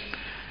က်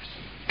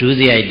ဒုစ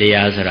ရိုက်တ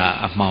ရားဆိုတာ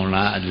အမှောင်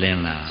လားအလ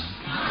င်းလား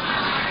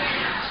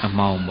အ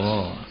မှောင်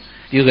ပေါ့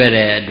ပြုခဲ့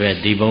တဲ့အတွက်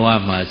ဒီဘဝ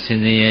မှာစင်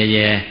စင်ရဲ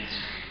ရဲ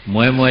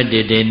မွဲမွဲ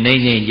တေတေနှိ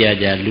မ့်နှိမ့်ကြ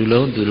ကြလူ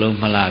လုံးသူလုံး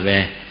မလားပဲ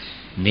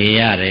နေရ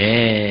တ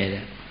ယ်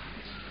တဲ့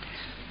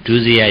ဒု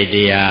စရိုက်တ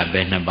ရား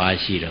ပဲနှစ်ပါး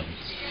ရှိတော့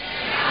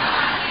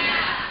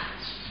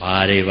ဘာ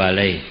တွေပါ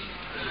လဲ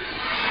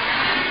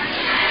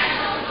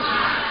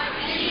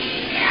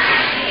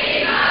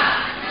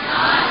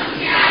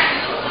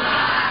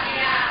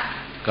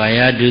ကာယ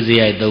ဒုစ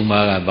ရိုက်၃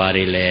ပါးကဘာ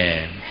တွေလဲ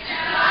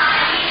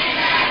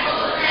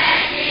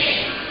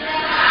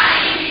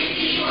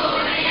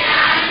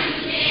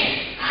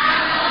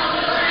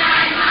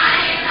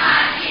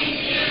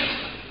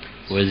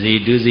ဝစီ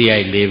ဒုစရို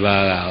က်၄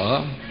ပါးကဟော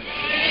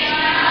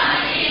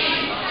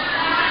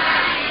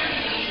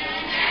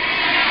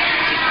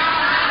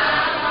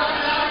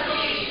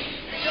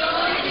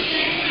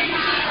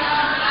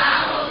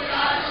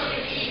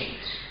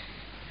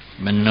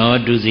မနော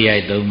ဒုစရို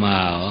က်၃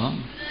ပါး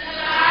ဟော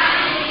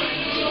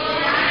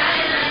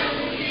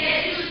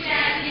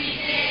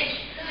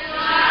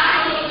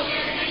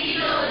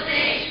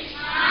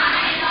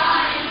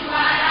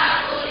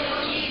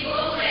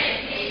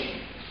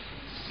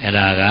အဲ့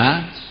ဒါက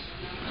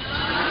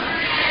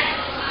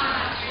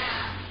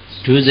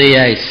ဒုစ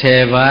ရိုက်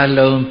10ပါး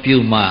လုံးပြု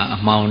မှအ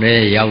မှောင်ထဲ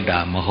ရောက်တာ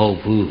မဟုတ်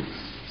ဘူး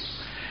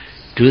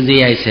ဒုစ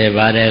ရိုက်10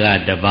ပါးထဲက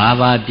တစ်ပါး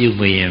ပါးပြု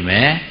မရင်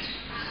ပဲ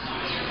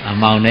အ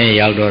မှောင်ထဲ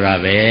ရောက်တော့တာ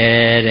ပဲ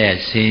တဲ့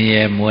ဆင်း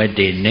ရဲမွဲ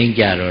တေနှိမ့်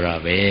ကြတော့တာ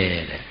ပဲ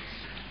တဲ့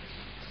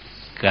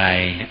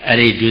gain အဲ့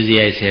ဒီဒုစ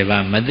ရိုက်10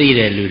ပါးမသိ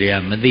တဲ့လူတွေက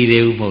မသိ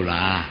သေးဘူးမဟုတ်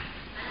လား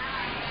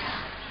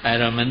အဲ့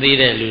တော့မသိ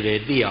တဲ့လူတွေ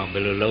သိအောင်ဘ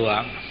ယ်လိုလုပ်ရ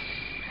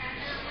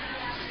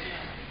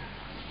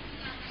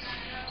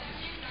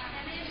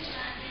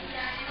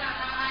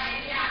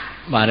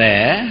ပါတ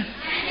ယ်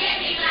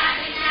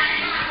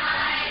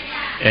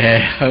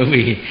ဟုတ်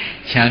ပြီ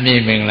ချမ်း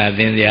မြေ့မင်္ဂလာသ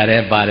င်စရာ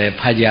တဲ့ပါတယ်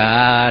ဖတ်ကြ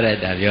တဲ့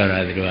ဒါပြောတာ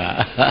သူတို့က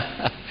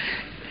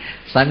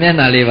စာမျက်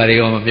နှာလေးဘာတွေ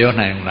ကမပြော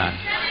နိုင်ဘူးလား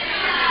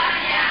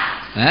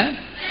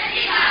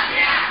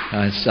ဟ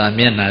မ်စာ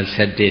မျက်နှာ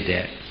7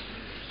တဲ့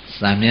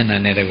စာမျက်နှာ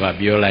နဲ့တကွာ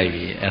ပြောလိုက်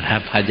ပြီအဲ့ဒါ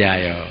ဖတ်ကြ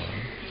ရော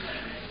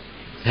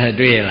ဒါ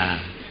တွေ့လား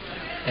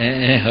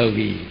ဟုတ်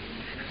ပြီ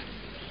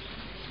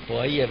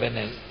ဘောကြီးရပဲ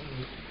နဲ့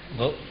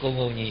ကုန်း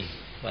ကုန်း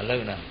ကြီးမလု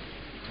ပ်တော့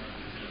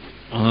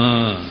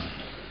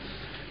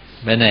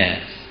ဘယ်နဲ့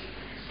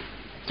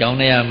ကျောင်း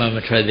ထဲမှာမ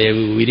ထွက်သေး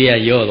ဘူးဝိရိယ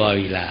ရော့သွား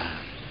ပြီလား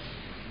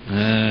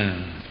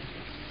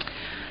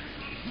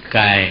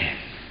ကဲ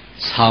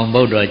ဆောင်း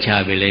ဘုတ်တော်ချ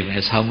ပြီလိမ့်မ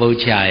ယ်ဆောင်းဘုတ်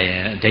ချရ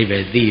င်အဓိပ္ပာ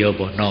ယ်သိရော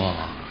ပေါ့နော်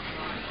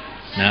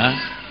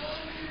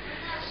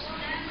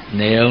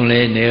နေအောင်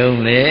လေနေအော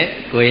င်လေ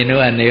ကိုရင်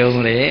တို့ကနေအော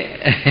င်လေ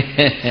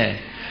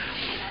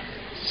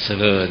ဆို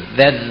တော့သ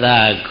က်သာ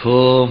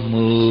ခိုး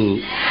မှု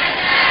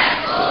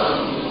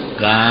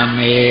ကာ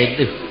မေ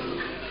တု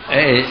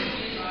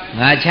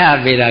ငါချ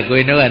ပေးတာကို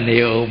ရင်တို့ကနေ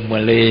အောင်မ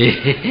လေး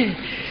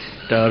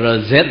တော်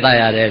တော်ဇက်သား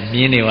ရတယ်မြ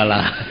င်းနေပါ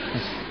လား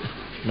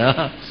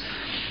နော်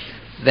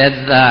သက်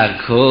သာ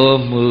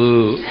ခိုးမှု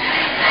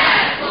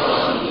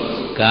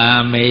ကာ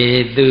မေ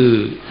တု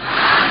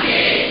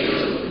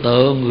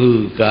သုံးခု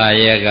ကာ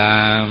ယကံ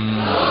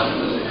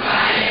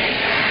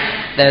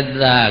သက်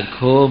သာ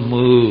ခိုး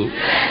မှု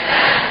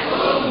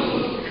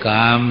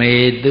ကာမေ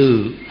တု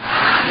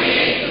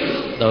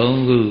သုံး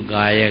ခု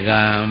ကာယ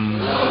ကံ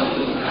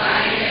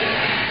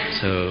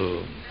ဆို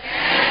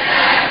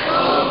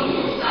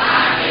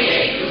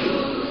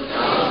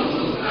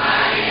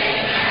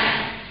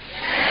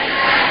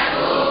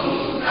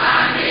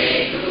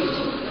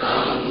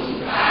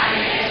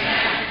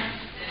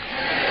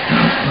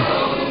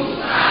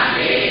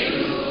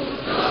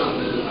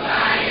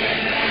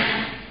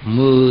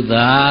မူ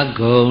သာ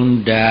ဂုံ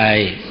တို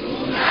င်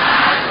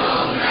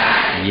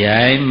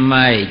ရိုင်း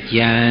မိုက်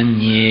ကြံ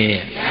ညေ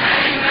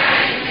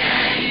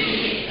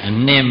အ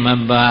နှစ်မ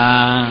ပါ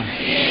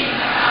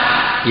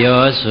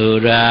ပြောဆို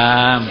တာ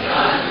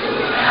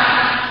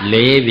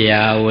လေး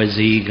ပြာဝ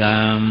စီကံ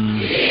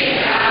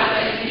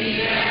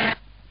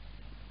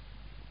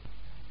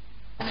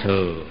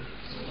သို့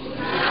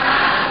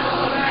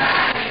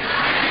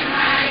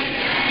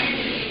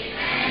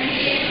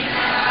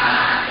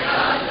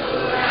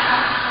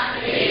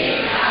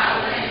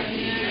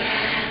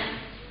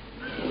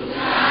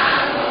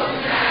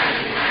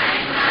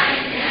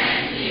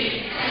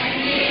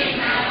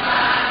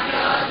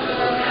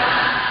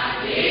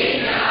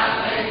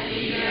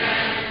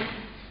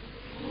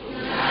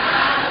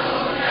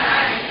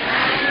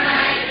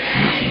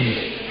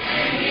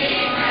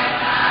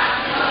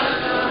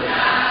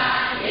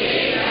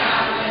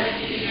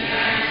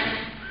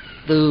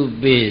သူ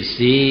ပစ္စ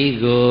ည်း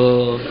ကို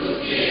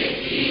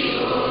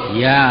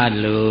ရ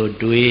လို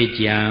တွေး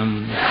ကြံ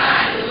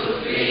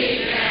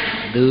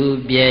သူ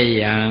ပြည့်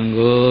ရန်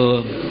ကို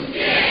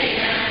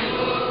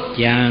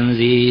ကြံ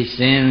စီစ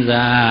ဉ်း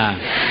စား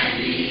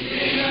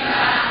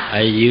အ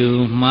ယူ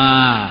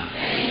မှား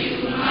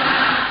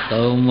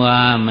သုံး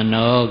ပါးမ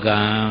နော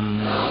ကံ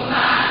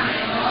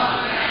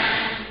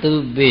သူ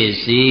ပစ္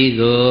စည်း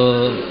ကို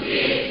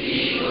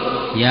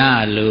ရ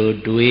လို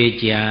တွေး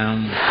ကြံ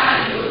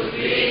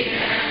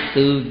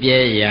သူပြ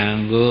ည့်ရန်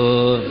ကို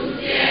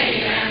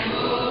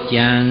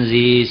ကြံ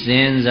စီစ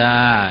ဉ်း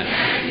စား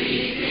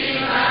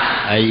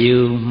အယူ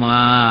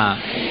မှား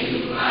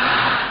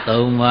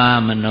သုံး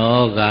ပါးမ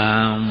နောကံ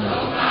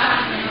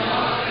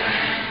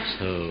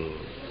ဆို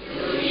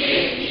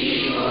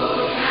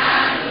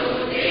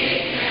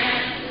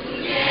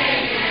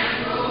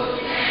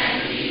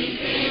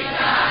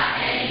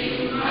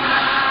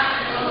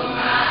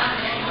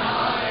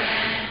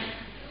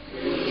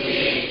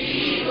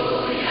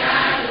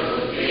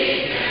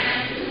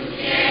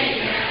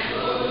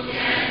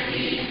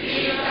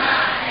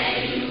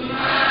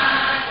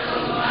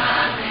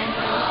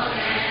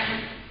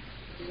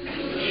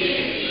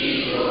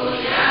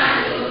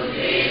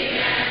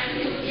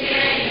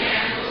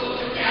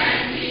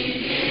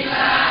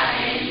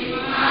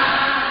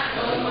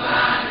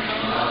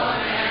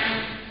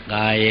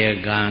ကာယ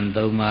ကံ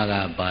သုံးပါးက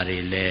ပါရ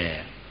လေ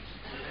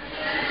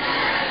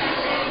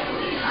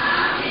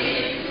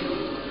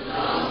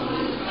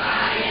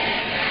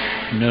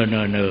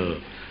no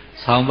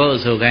ဆောင်းဖို့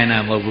ဆိုခိုင်းတာ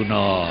မဟုတ်ဘူး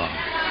နော်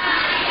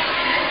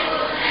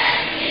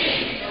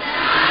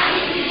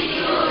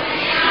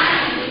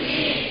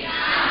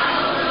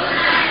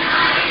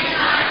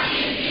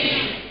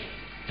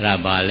အဲ့ဒါ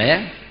ပါလေ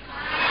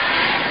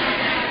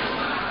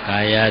ကာ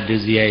ယဒု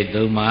စရိုက်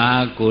သုံး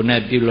ပါးကိုယ်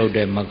နဲ့ပြုလုပ်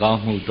တဲ့မကော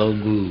င်းမှုသုံး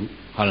ခု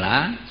ဟုတ်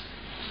လား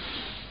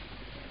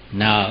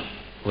နောက်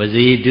ဝ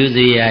စီဒုစ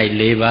ရိုက်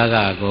၄ပါးက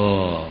ကို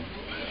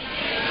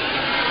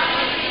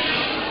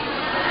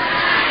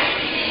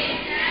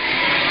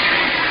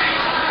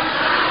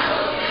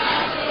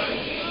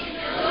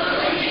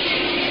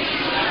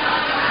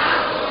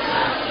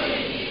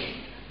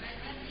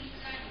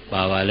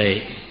ပါပါလေ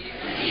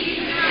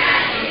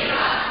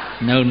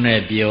နှုတ်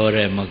နဲ့ပြော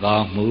တဲ့မကော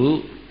င်းမှု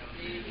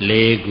၄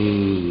ခု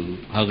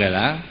ဟုတ်ကဲ့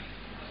လား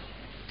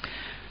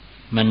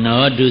မ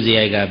နောဒုစ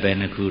ရိုက်ကဘယ်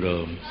နှခု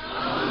တော့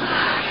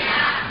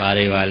ပါ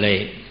တွေပါလေ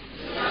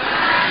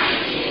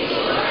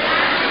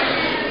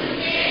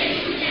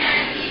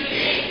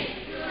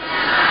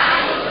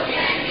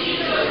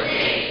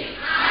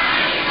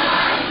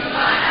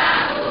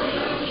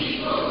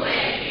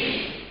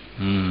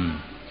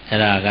အဲ့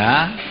ဒါက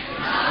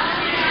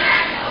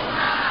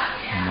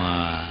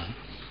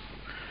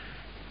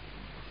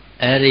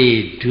အဲ့ဒီ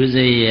ဒုစ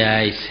ရို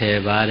က်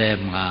10ပါးထဲ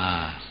မှာ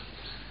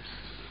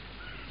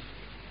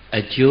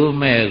အကျိုး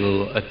မဲ့ကို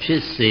အဖြ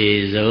စ်စေ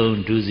ဆုံး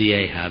ဒုစ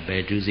ရိုက်ဟာပဲ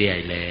ဒုစရို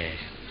က်လဲ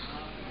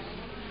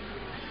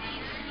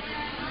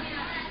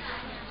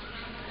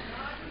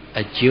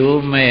အ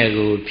ကျိုးမဲ့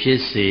ကိုဖြ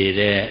စ်စေ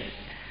တဲ့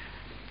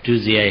ဒု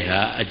စရိုက်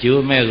ဟာအ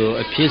ကျိုးမဲ့ကို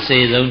အဖြစ်စေ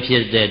ဆုံးဖြ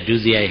စ်တဲ့ဒု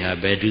စရိုက်ဟာ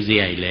ပဲဒုစ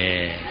ရိုက်လဲ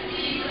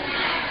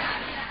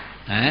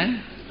ဟမ်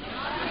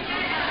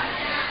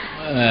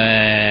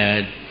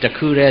တ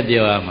ခုတည်း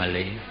ပြောရမှာ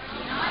လေ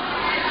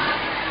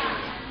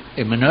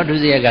မနောဒု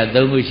စရိုက်က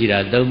3ခုရှိတာ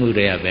3ခုတ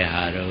ည်းကပဲ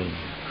ဟာတော့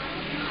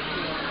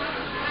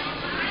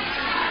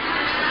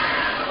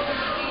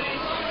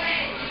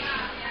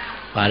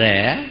ပါတ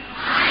ယ်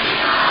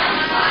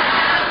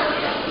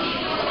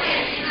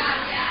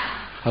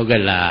ဟုတ်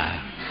ကဲ့လား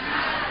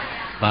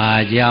ဘာ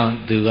ကြောင့်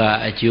သူက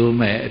အကျိုး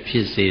မဲ့အဖြ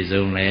စ်စေ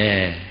ဆုံးလဲ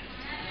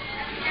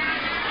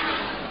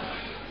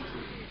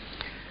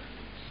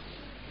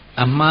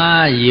အ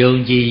မှားယုံ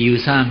ကြည်ယူ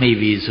ဆမိ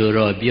ပြီဆို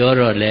တော့ပြော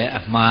တော့လဲ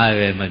အမှား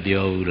ပဲမ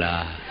ပြောဘူး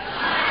လား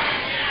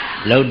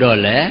လောက်တော့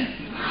လဲ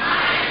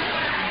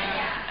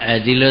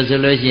ဒီလိုဆို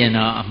လို့ရှိရင်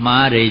တော့အ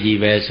မှားတွေကြီး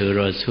ပဲဆို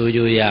တော့ဆိုးကြ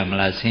ရမ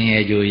လားဆင်းရဲ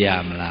ကြရ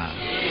မလား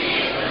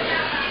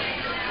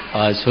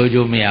ဆိုးကြ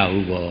မရ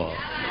ဘူးပေါ့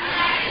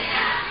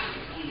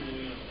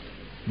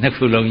နှစ်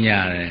ခုလုံးရ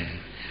တယ်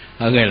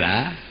ဟုတ်ကဲ့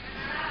လား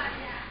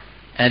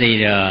အဲ့ဒီ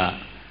တော့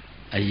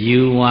အယူ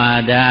ဝါ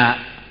ဒ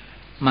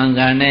မှန်က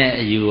န်တဲ့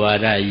အယူဝါ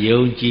ဒယုံ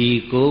ကြည်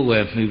ကိုးကွ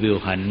ယ်မှုပြု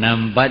ဟာနံ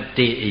ပါတ်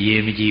1အ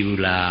ရေးမကြီး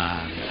ဘူး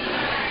လား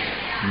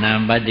နံ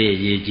ပါတ်1အ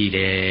ရေးကြီးတ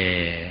ယ်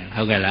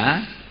ဟုတ်ကဲ့လား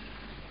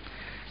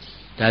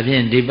ဒါဖြ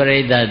င့်ဒီပရိ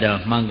သတ်တော့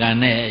မှန်ကန်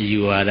တဲ့အယူ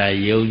ဝါဒ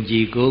ယုံကြ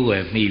ည်ကိုးကွ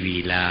ယ်မိပြီ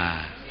လား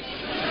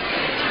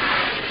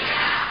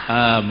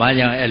ဘာ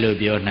ကြောင့်အဲ့လို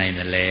ပြောနိုင်တ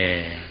ယ်လဲ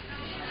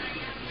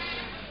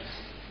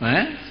ဟ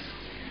မ်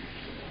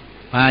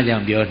ဘာကြော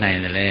င့်ပြောနိုင်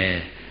တယ်လဲ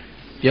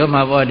ပြော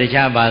မှာပေါ့တ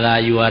ခြားဘာသာ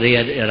ယူဝါဒတွေ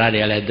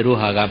ကလည်းသူတို့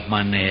ဟာကမှ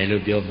န်တယ်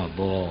လို့ပြောမှာ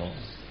ပေါ့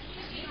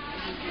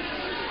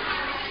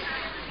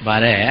ဗါ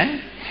တဲ့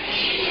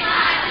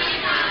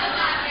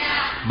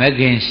မဂ်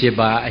ခင်၈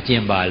ပါးအကျ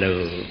င့်ပါ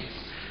လို့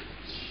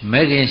မ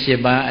ဂ်ခင်၈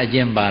ပါးအကျ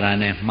င့်ပါတာ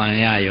နဲ့မှန်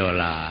ရရော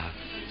လား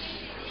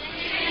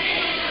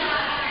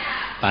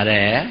ဗါ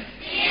တဲ့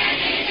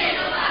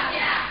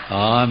ဟ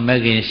မ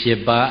ဂ္ဂင်၈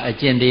ပါးအ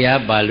ကျင့်တ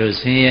ရားပါလို့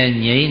ဆင်းရဲ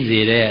ငြိမ်းစေ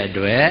တဲ့အ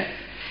တွက်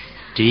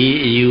ဒီ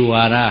အယူ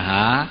ဝါဒ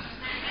ဟာ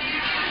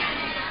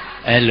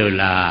အဲ့လို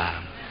လား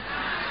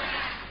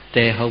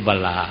တဲဟုတ်ပါ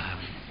လား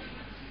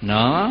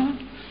နော်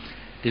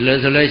ဒီလို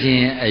ဆိုလို့ရှိ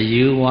ရင်အ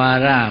ယူဝါ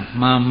ဒ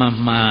မှန်မ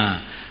မှန်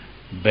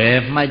ဘ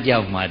ယ်မှတ်ကြော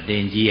က်မှတ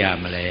င်ကြည့်ရ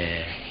မလဲ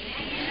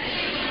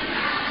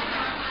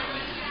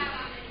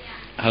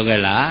ဟုတ်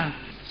ကဲ့လား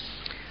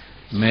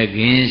မဂ္ဂ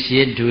င်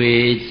ရှိတွေ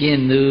ကျ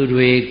င့်သူ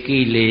တွေကိ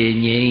လေ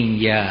ငြိမ်း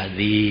ကြ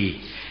သည်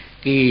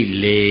ကိ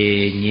လေ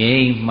ငြိ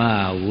မ်းမှ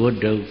ဝိ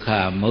ဒုက္ခ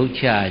မုတ်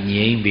ချ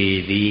ငြိမ်းပေ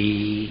သည်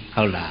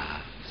ဟုတ်လား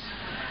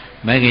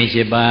မဂ္ဂင်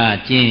ရှိပါ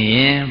ကျင့်ရ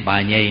င်ဗာ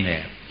ငြိမ်းတ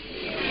ယ်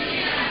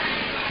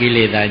ကိ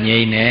လေသာငြိ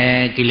မ်းတယ်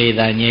ကိလေ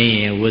သာငြိမ်းရ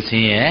င်ဝဆ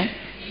င်းရဲ့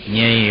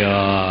ငြိမ်း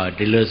ရော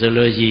ဒီလိုဆို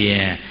လို့ရှိရ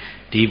င်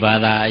ဒီဘာ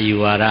သာအယူ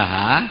ဝါဒ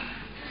ဟာ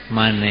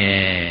မှန်တ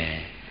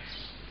ယ်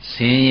ဆ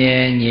င်းရဲ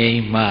ငြိ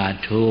မ်းမှ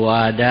ထို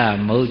ဝါဒ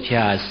မုတ်ချ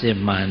စစ်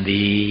မှန်သ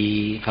ည်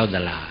ဟုတ်သ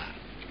လား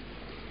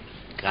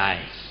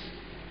gain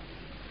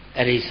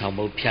အဲ့ဒီဆောင်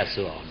မှုဖြတ်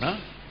ဆိုအောင်နော်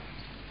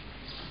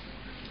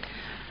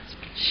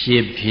ရှ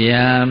စ်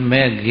ဖြာမ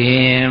ဂ္ဂ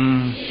င်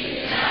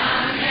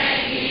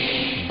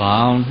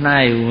ဘောင်၌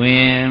ဝ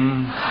င်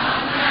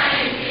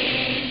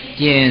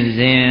ကျင့်စ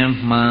ဉ်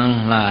မှန်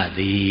လှသ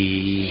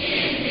ည်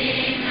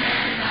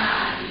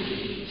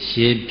ရှ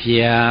စ်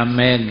ဖြာမ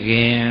ဂ္ဂ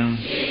င်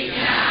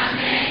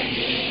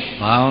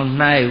ဘောင်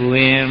၌ဝ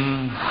င်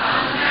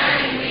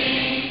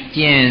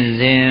ကျင့်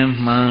စဉ်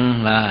မှန်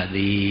လှသ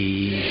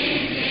ည်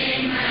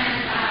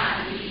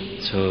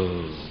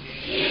သို့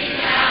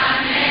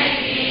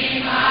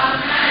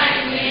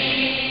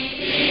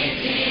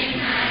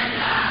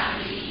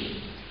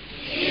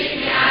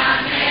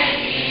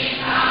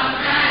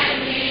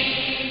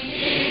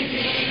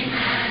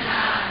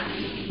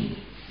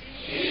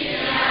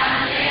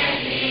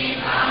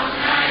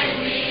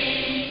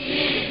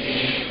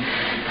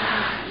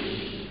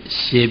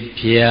ရှစ်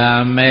ဖြာ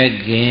မဂ္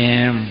ဂ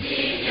င်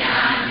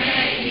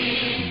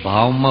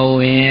ဘောင်မဝ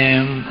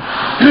င်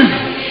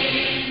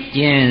ကျ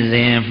င့်စ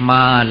ဉ်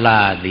မှား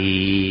လာသ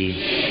ည်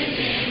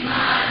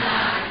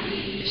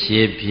ရှ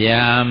စ်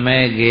ဖြာမ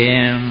ဂ္ဂ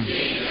င်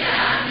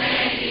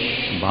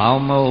ဘော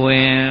င်မဝ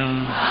င်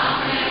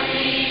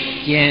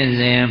ကျင့်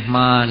စဉ်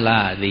မှား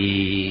လာသ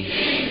ည်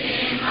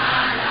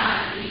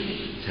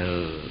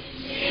သို့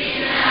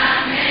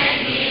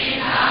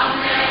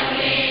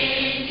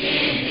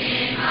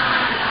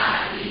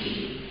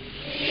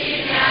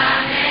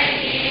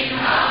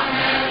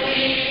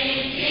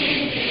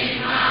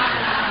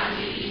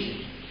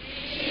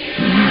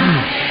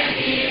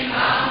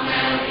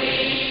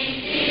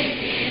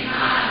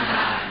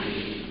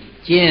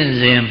ကျင့်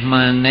စဉ်မှ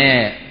န်တဲ့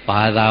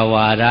ဘာသာ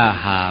ဝါဒ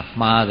ဟာ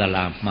မှားသ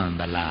လားမှန်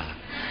သလား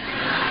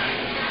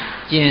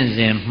ကျင့်စ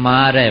ဉ်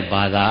မှားတဲ့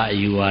ဘာသာအ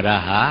ယူဝါဒ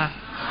ဟာ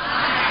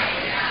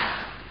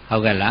ဟု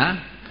တ်ကဲ့လား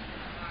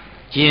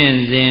ကျင့်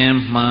စဉ်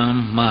မှန်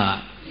မှ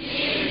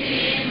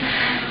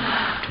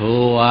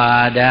ထိုဝါ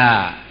ဒ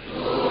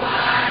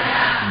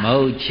မု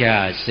တ်ချ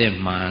စစ်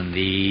မှန်သ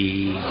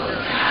ည်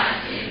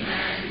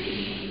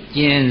ကျ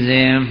င့်စ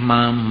ဉ်မှ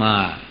န်မှ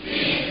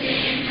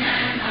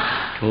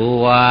ထို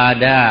ဝါ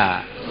ဒ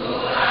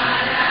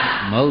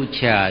မုတ်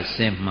ချစ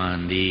စ်မှန်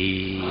သ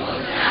ည်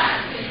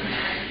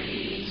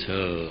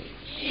သို့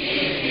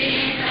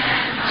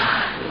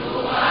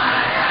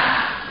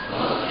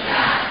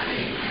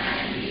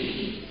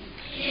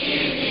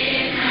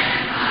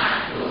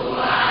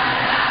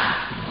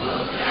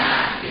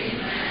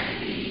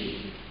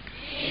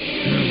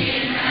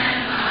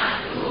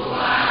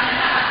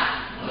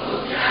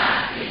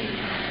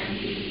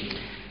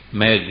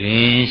မဂ္ဂ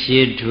င်ရှိ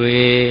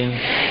ထွေ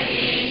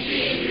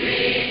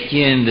ကျ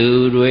င့်သူ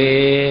တွေ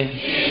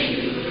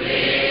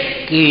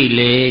ကိ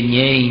လေ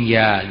ငြိမ်းကြ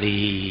သ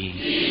ည်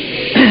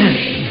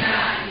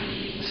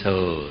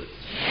သို့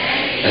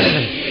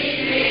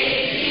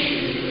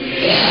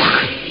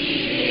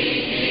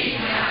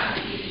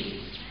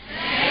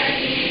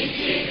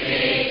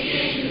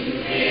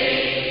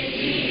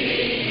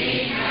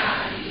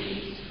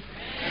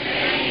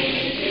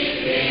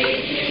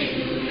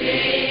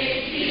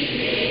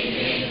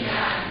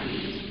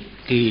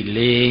ကိ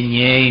လေ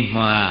ငြိမ်း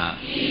မှ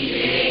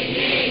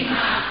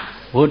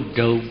ဝိ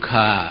ဒုက္ခ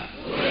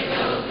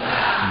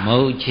မု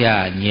တ်ချ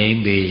ငြိမ်း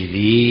ပေသ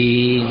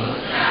ည်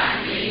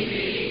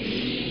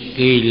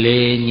ကိ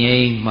လေငြိ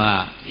မ်းမှ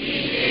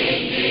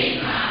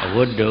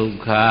ဝိဒုက္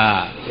ခ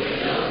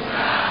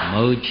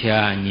မုတ်ချ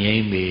ငြိ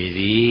မ်းပေသ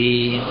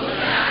ည်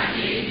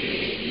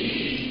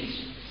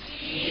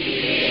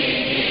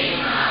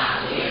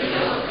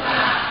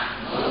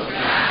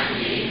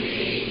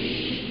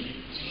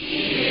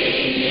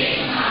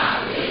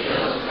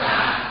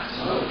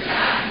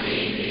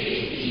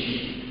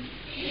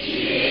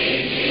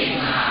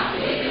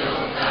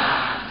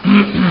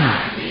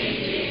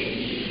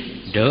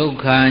ဒုက္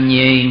ခ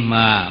ငြိမ်း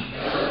မှ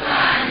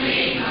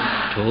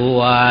ထို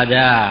ဝါဒ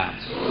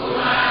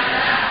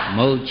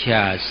မုတ်ချ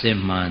စစ်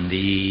မှန်သ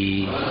ည်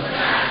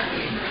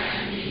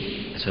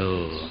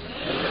သို့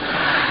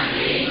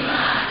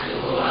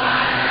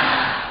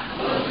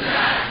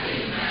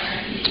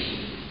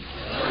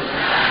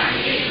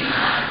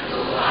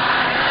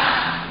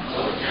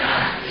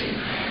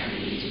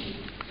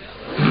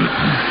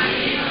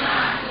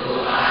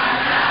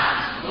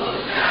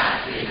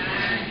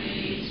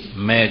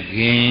ခ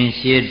င်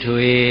ရှိ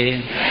ထွေ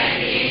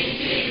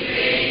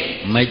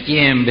မကျ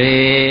င့်ပေ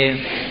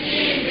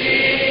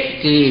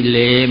ကိ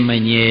လေမ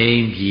ငြိ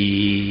မ်းပြီ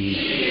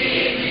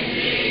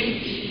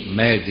မ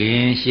ခ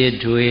င်ရှိ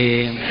ထွေ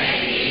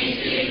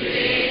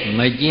မ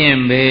ကျင့်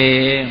ပေ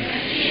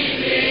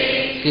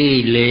ကိ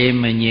လေ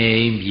မငြိ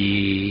မ်းပြီ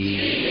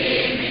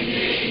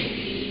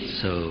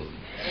ဆို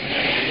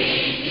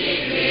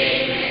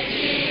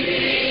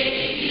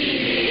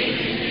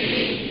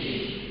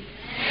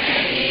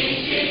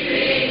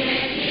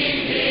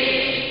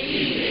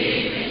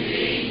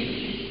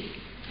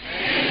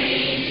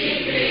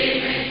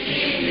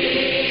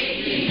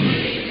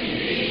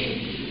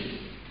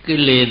ကိ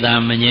လေသာ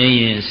မငြိမ်း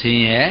ရင်ဆ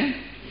င်းရဲ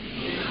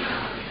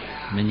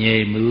မငြိ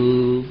မ်း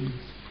ဘူး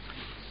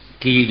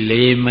ကိ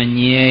လေမ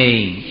ငြိ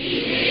မ်း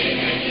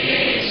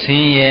ဆ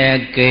င်းရဲ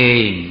ကိ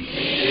န်း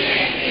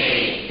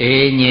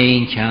အေးငြိ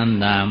မ်းချမ်း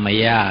သာမ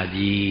ရ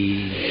ပြီ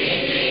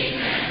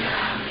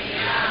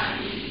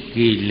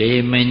ကိလေ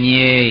မ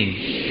ငြိမ်း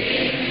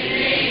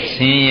ဆ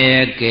င်းရဲ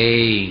ကိ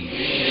န်း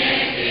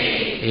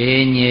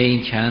အေးငြိမ်း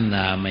ချမ်း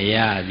သာမရ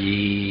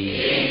ပြီ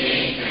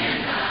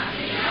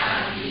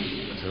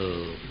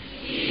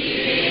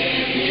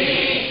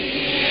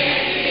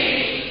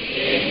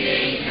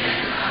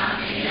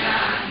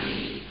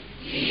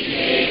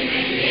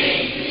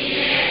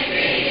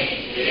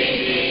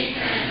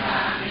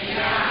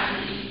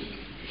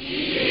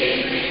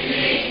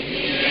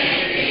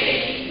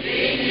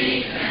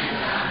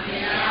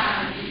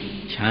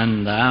ချမ်း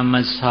သာမ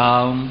ဆော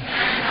င်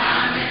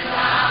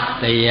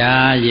တ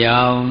ရား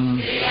ရောင်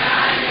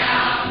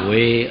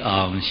ဝေး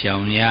အောင်ရှော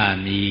င်ရ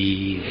မ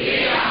ည်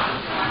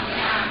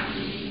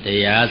တ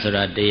ရားဆို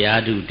တာတ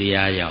ရားထုတ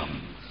ရားရောင်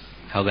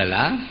ဟုတ်ကဲ့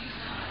လား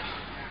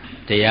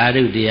တရား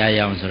ထုတရား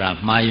ရောင်ဆိုတာ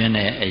မှားယွင်း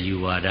တဲ့အယူ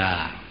ဝါဒ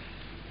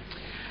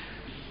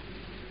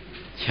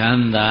ချ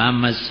မ်းသာ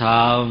မ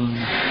ဆောင်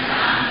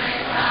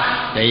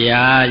တ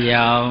ရား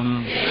ရောင်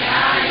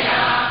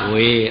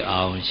ဝေး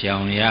အောင်ရှော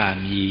င်ရ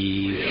မ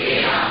ည်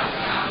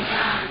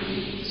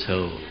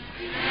ဆို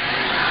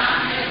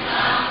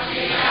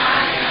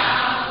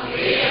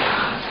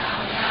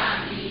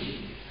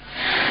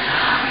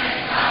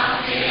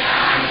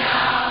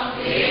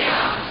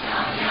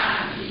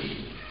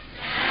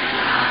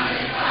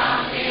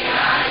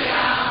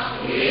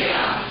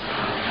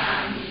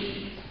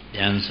ပြ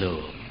န်ဆို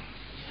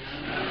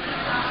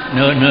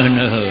no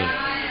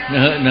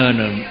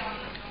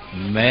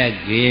မဲ့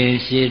ခင်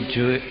ရှိ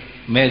ထွေ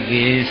မဲ့ခ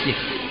င်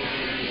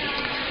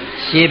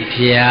ရှိ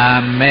ဖြာ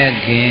မဲ့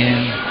ခ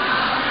င်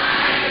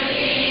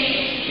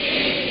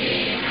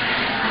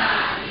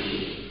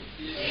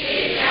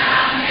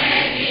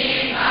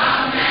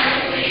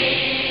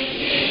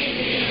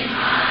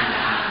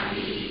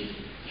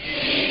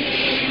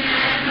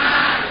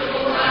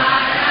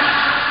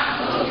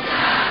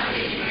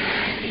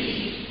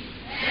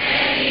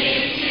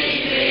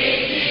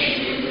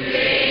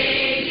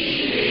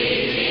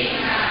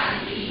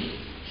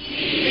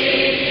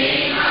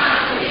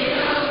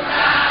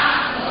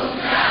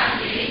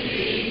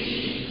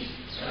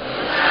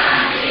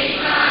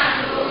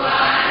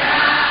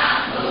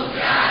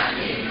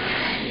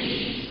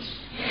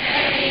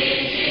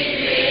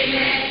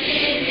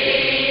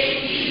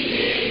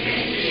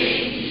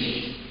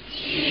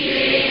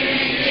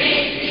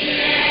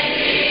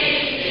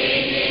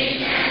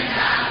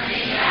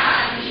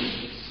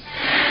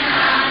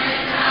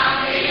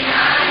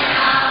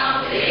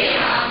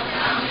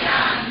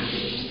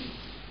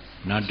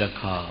နောက်တစ်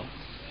ခေါ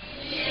က်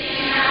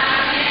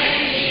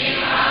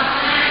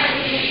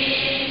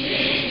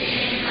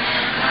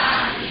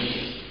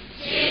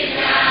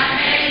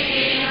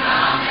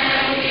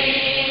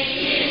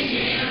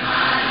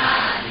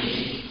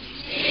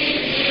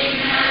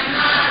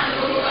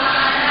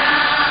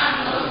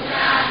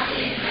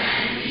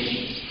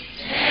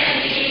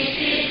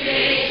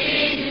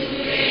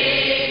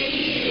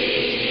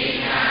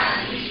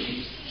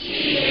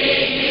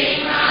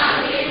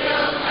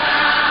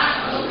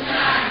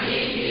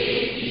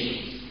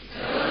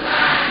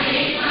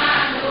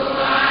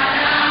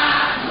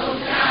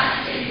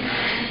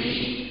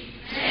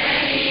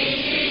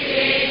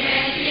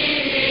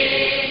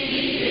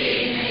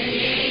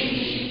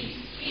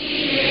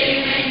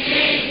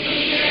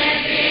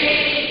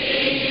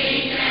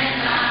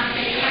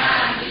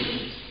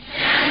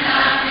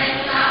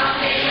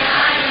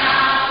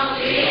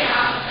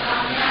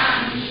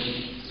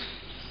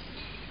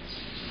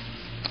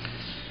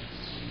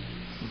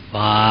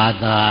ဘာ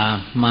သာ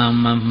မှန်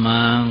မမှ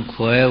န်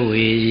ခွဲ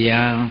ဝေရ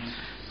န်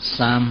စ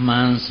မ်းမှ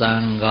န်စံ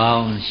ကော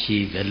င်းရှိ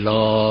သ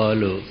လော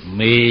လို့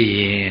မေးရ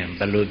င်ဘ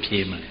ယ်လိုဖြေ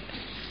မလဲ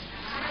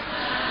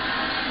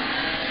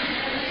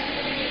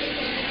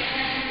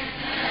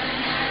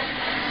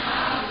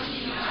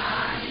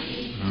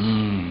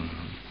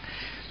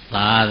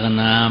သာသ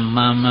နာ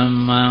မှန်မ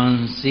မှန်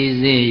စိ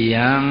စိ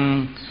ယံ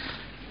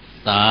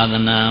သာသ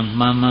နာ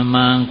မှန်မ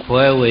မှန်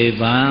ခွဲဝေ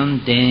ပန်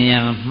တင်ရ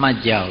န်မှတ်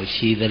ကြောက်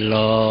ရှိသ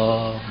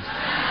လော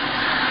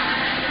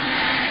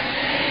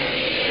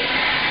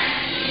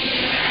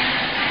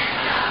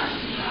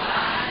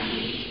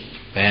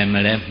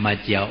Bemele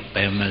majau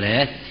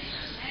bemele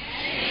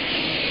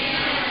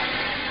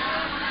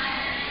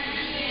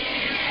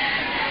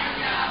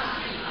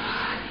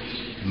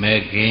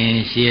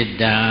Mekin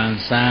Shidang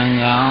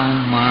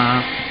Sangong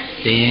Ma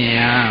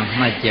Tia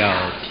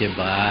Majau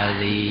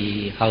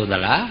Pibadi Hau da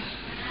la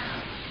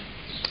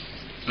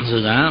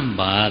Sudan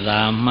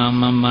Bada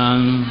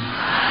Mamaman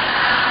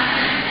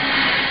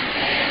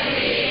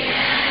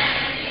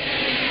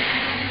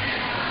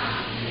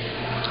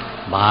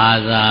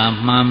Bada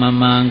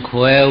Mamaman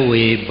Kwe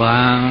We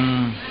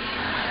Bang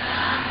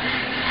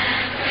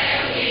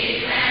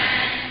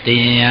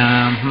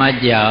Tia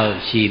Majau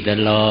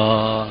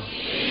Shidalo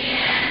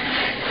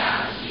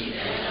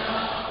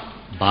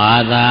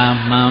Bada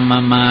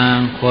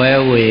Mamaman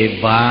Kwe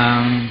We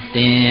Bang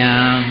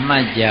Tia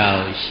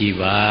Majau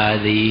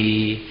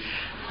Shibadi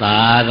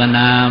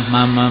Tadana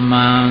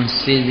Mamaman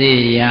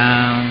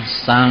Siddhiyang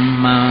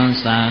Samman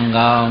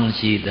Sangong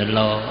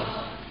Shidalo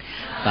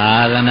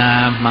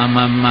Tadana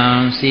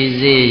Mamaman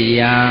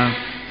Siddhiyang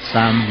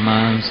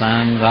Samman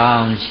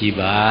Sangong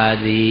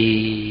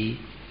Shibadi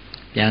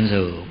Pian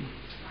su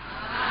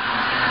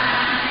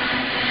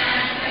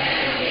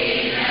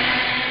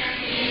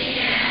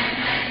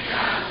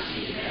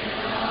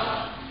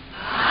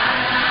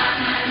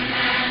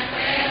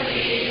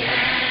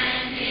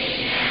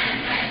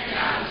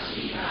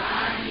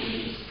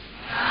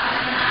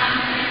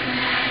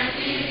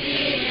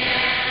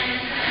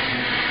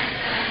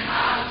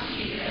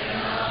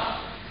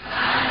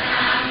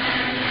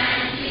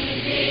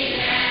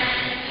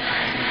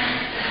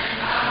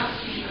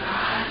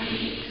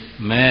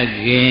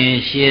Mekin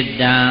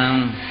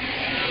Shidang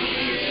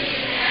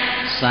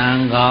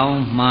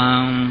Sangong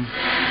Mang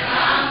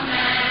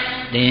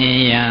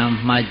Tia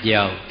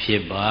Majau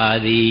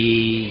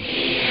Pibadi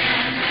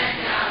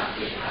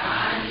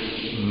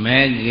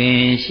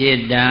Mekin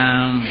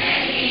Shidang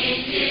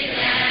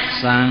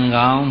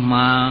Sangong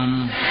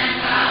Mang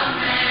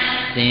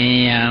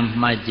Tia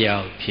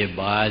Majau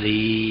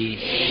Pibadi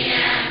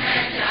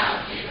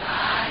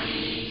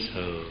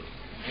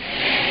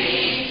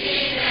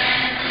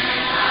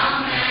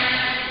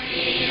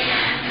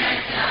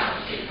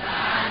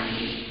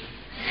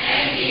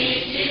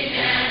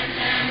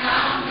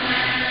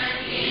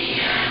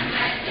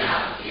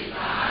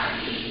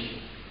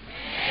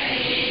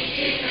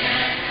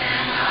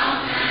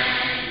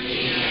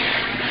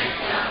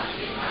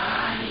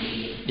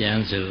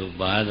Pian su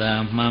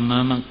Bada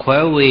Mamaman Kwe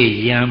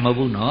We Yang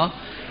Mabu no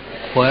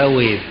Kwe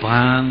We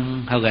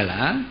Bang Hau ga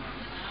la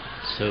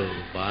Su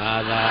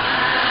Bada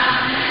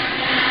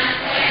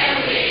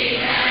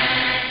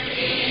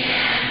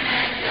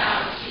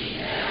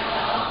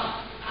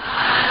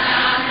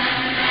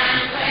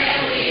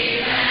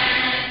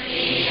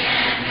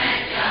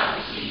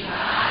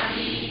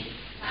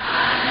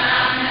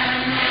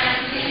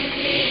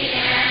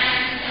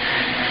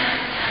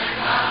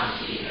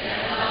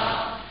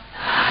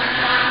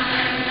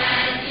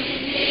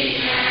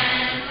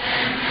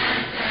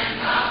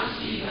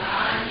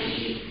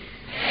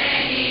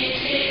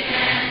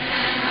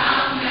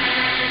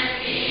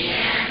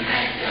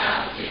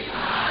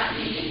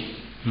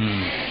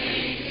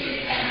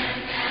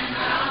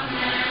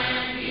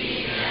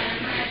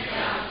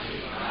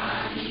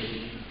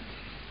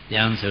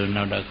Pian su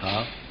nào đã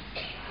khó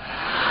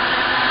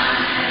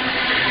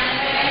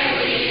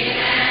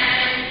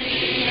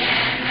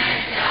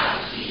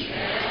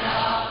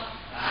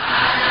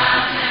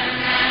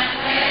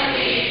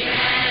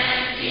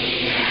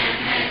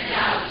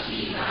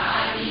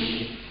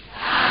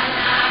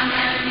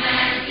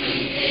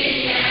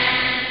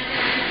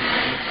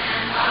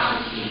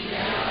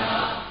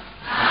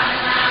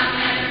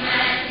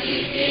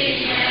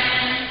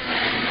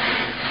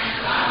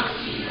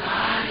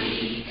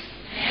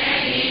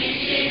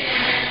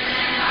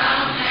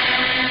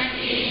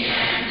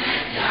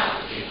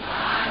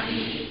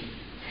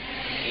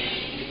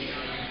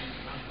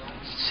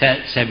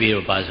Sẽ bị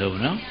rồi bà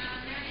sớm nó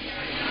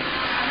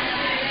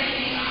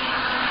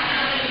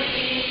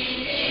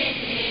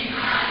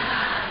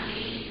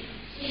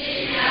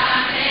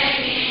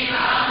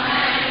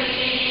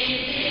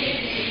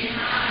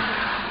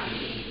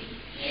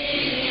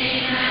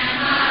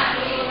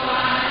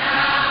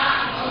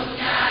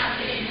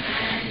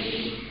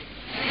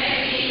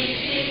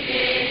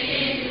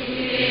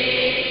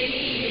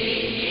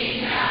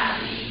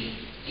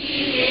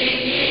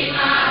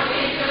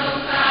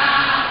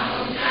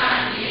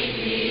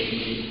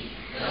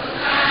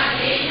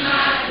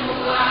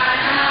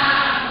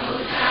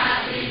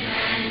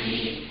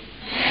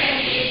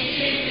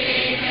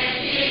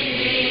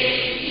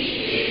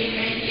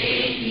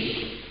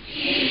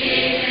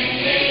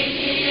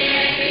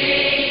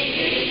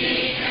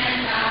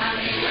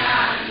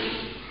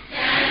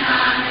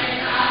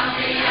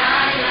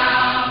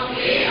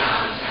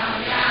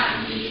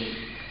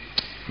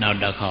nào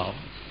đã khó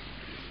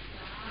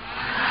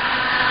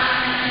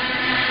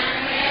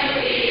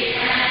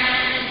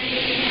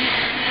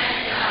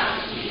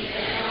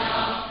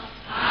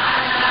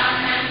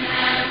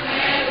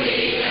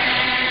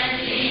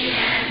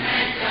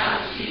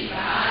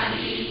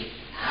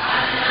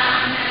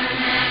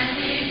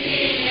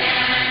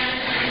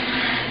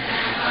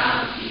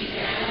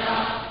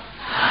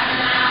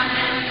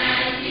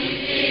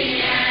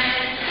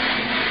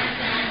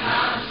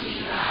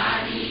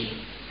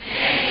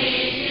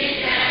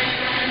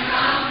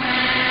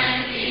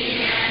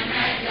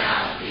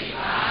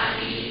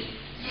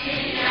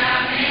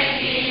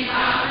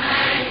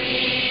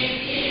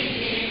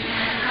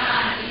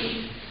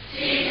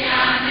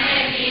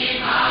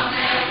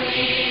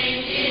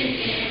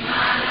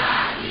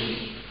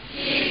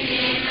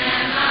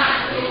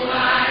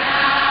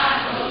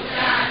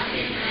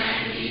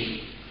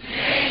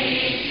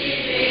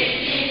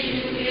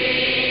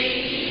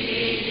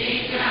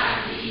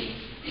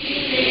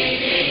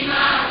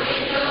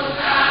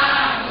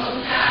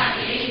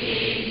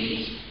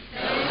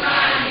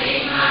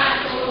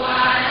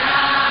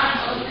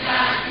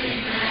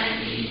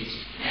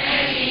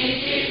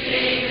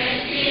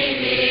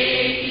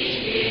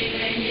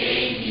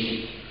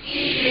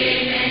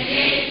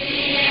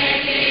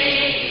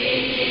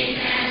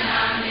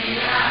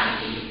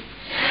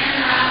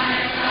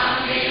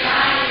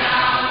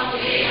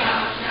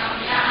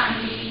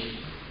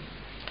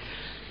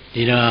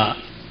ဒီတော့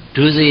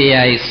ဒုစ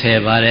ရိုက်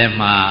10ပါးထဲ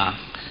မှာ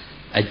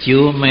အ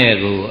ကျိုးမဲ့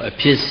ကိုအ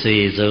ဖြစ်စေ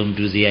ဆုံး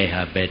ဒုစရိုက်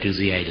ဟာပဲဒု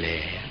စရိုက်လဲ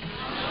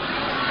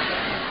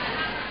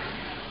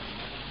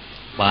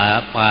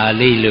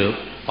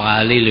ပါ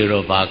ဠိလို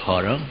တော့ဘာ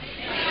ခေါ်တော့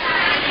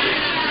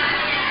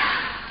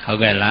ဟုတ်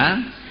ကဲ့လား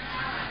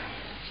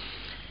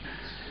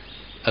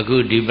အခု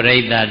ဒီပြိဿ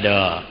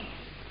တော့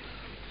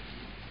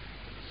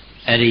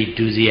အဲ့ဒီ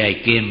ဒုစရိုက်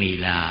ကင်းပြီ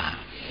လား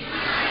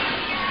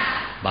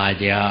ဘာ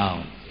ကြော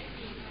င့်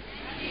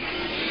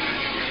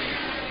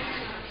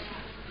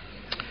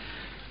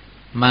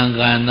မှန်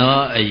ကန်သော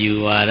အယူ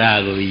ဝါဒ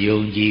ကိုယုံ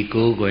ကြည်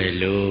ကိုးကွယ်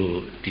လို့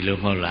ဒီလိုမ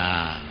ဟုတ်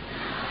လား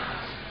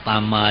သ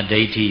မ္မာဒိ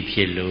ဋ္ဌိဖြ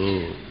စ်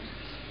လို့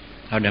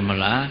ဟုတ်တယ်မ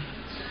လား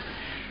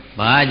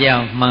ဘာကြော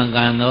င့်မှန်က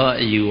န်သော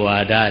အယူဝါ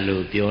ဒ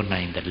လို့ပြော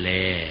နိုင်တယ်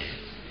လဲ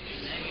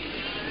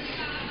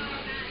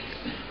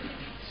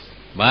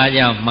ဘာ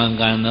ကြောင့်မှန်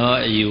ကန်သော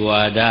အယူ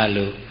ဝါဒ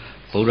လို့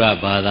ဘုရား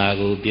ဘာသာ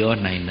ကိုပြော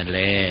နိုင်တယ်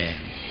လဲ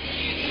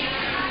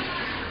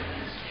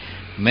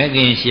မဂ္ဂ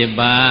င်8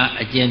ပါး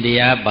အကျင့်တ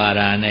ရားပါ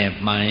တာနဲ့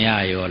မှန်ရ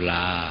ရော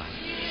လား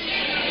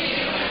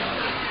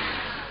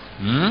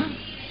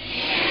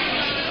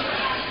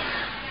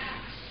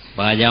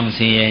ဘာကြောင့်ဆ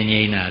င်းရဲငြိ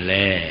မ်းတာ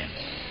လဲ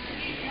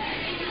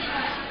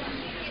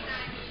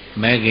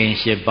မဂ္ဂင်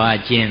8ပါး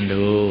ကျင့်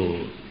လို့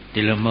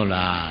ဒီလိုမဟုတ်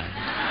လား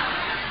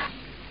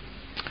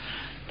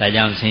ဒါ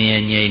ကြောင့်ဆင်းရဲ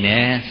ငြိမ်းတ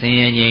ယ်ဆင်း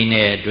ရဲငြိမ်း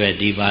တဲ့အတွက်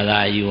ဒီဘာသာ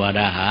အယူဝါ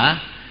ဒဟာ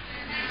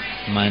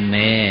မှန်တ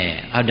ယ်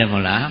ဟုတ်တယ်မဟု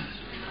တ်လား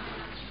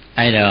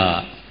အဲ့တော့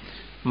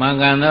မှန်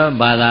ကန်သော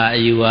ဘာသာအ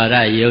ယူဝါဒ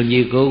ယုံကြ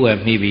ည်ကိုးကွယ်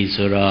မိပြီ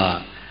ဆိုတော့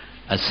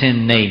အဆင့်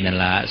နှိမ့်သ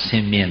လားအဆ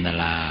င့်မြင့်သ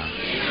လား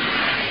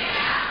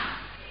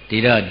ဒီ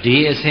တော့ဒီ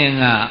အဆင့်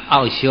က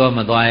အောက်လျှောမ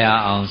သွားရ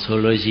အောင်ဆို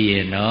လို့ရှိရ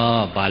င်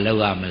တော့ဘာလုပ်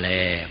ရမ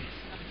လဲ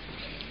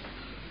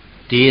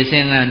ဒီအဆ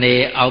င့်ကနေ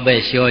အောက်ဘ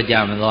က်လျှောကြ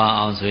မသွား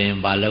အောင်ဆိုရင်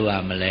ဘာလုပ်ရ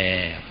မလဲ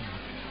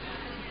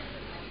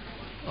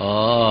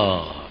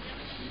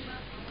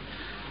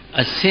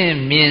အဆင့်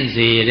မြင့်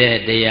စေတဲ့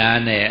တရား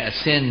နဲ့အ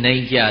ဆင့်နှိ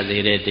မ့်ကျစေ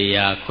တဲ့တ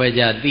ရားခွဲ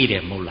ခြားသိတ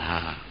ယ်မဟုတ်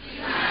လား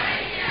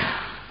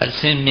အ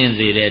ဆင့်မြင့်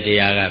စေတဲ့တ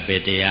ရားကဘ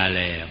ယ်တရား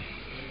လဲ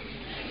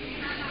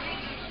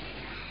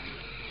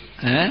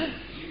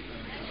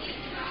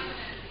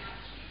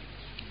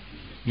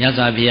မြတ်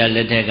စွာဘုရားလ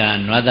က်ထက်က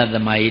နွားသတ္တ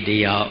မကြီးတ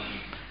ယောက်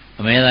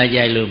အမဲသား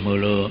ကြိုက်လို့မို့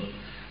လို့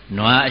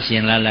နွားအရှ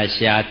င်လလ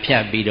ရှာဖြ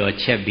တ်ပြီးတော့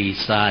ချက်ပြီး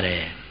စားတ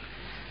ယ်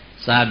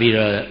စားပြီး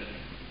တော့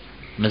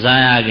မစား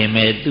ရခင်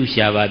မဲ့သူ့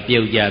ရှာပါပြု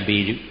တ်ကြ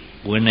ပြီး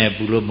ဝင်နေ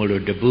ပူလို့မ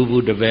လို့တပူး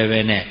ပူးတပဲပဲ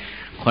နဲ့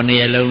9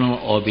ရက်လုံးလုံး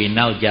អော်ပြီး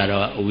နောက်ကြ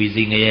တော့အဝီ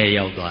စီငရဲ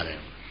ရောက်သွားတယ်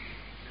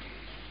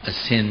အ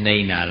စင်နှိ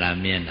မ့်တာလား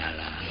မြင့်တာ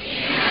လားမြ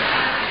င့်ပါ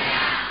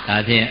ဗျာဒါ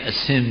ဖြင့်အ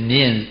စင်မြ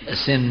င့်အ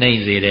စင်နှိ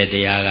မ့်စေတဲ့တ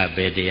ရားကဘ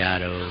ယ်တရား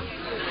တော့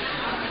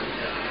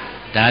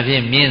ဒါဖြ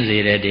င့်မြင့်စေ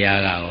တဲ့တ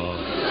ရားကဟော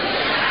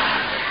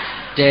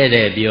တဲ့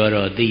တဲ့ပြော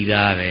တော့သိ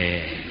သားပဲ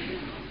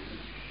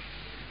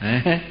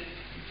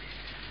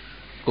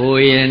ကို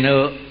ရင်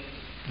တို့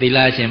သီလ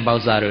ရှင်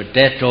ပေါ့စာတို့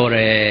တဲတော်တ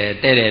ယ်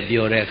တဲ့တဲ့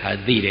ပြောတဲ့အခါ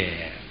သိတယ်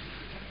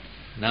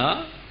နော်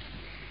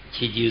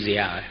ချီးကျူးစ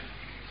ရာပဲ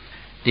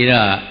ဒီ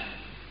တော့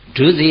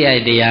ဒုစရို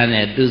က်တရား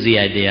နဲ့သူစ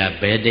ရိုက်တရား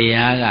ဘယ်တ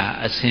ရားက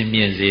အဆင့်မြ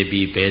င့်စေ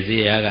ပြီးဘယ်တ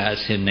ရားကအ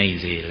ဆင့်နှိမ့်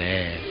စေလဲ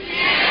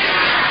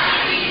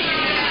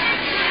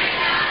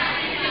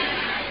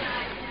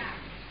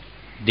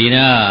ဒီ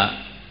တော့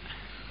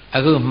အ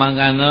ခုမှန်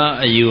ကန်သော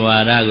အယူဝါ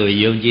ဒကို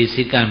ယုံကြည်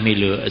စိတ်ကပ်မိ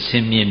လို့အဆ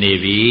င့်မြင့်နေ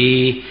ပြီ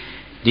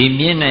ဒီ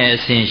မြင့်တဲ့အ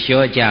ဆင့်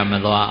လျှောကြမ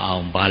သွားအော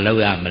င်ဘာလု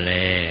ပ်ရမ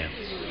လဲ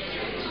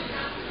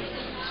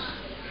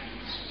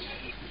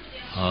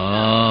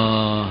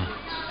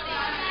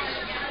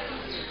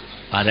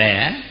ပါတ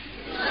ယ်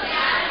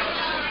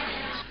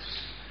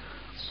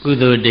ကု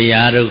သိုလ်တ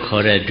ရားတို့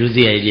ခေါ်တဲ့ဒုစ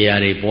ရိုက်တ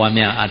ရားတွေပွား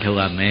များအထောက်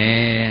ရမ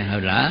ယ်ဟု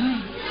တ်လား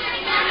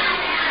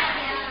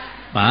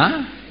ဟာ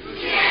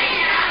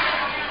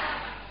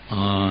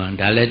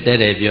ဒါလည်းတဲ့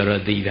တယ်ပြော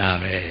တော့သိတာ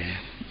ပဲ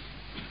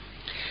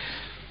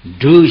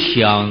ဒု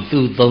ရှောင်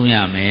သူ့သုံးရ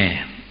မယ်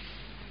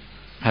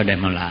ဟုတ်တယ်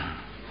မဟုတ်လား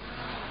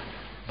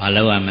ဘာ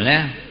လုပ်ရမလဲ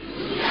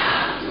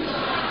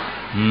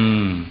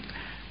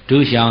ဒု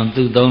ရှောင်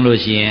သူ့သုံးလို့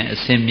ရှိရင်အ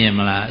ဆင့်မြင့်မ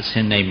လားအဆ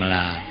င့်နှိမ့်မ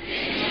လား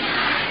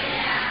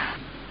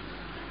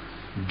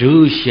ဒု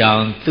ရှော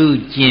င်သူ့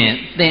ကျင့်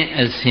သင့်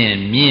အဆင့်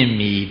မြင့်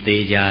မီ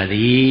သေးကြသ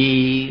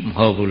ည်မ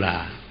ဟုတ်ဘူး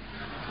လား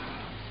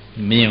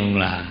မြင့်ဘူး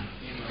လား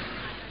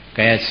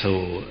ကဲ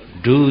ဆို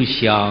ဒု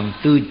ရှောင်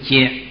သူ့ကျ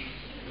င့်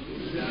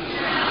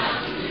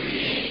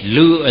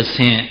လူအဆ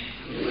င့်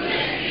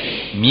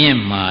မြင့်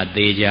မာ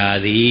သေးကြ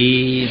သ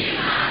ည်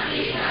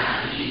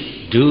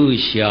ဒု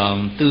ရှောင်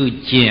သူ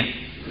ကျင့်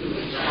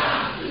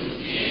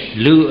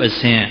လူအ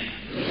ဆင့်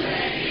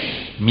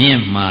မြ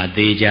င့်မာ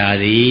သေးကြ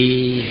သ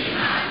ည်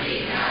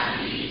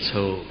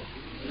သို့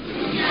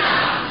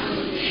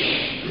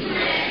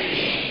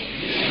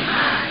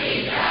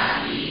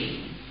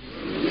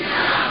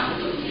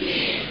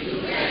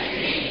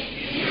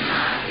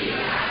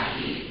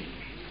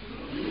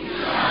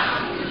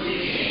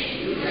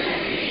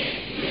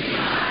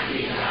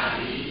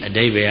အ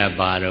ဓိပ္ပာယ်က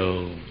ဘာ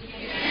တော့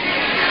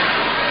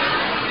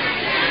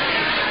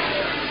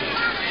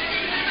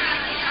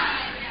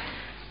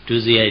ဒု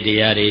စရိုက်တ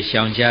ရားတွေ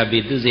ရှောင်ရှား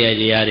ပြီးသူစရိုက်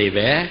တရားတွေ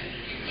ပဲ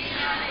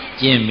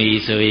ကျင့်ပြီ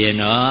ဆိုရင်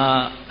တော့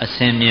အစ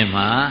င်းမြင့်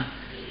မှာ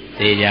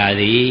သိကြ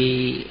သည်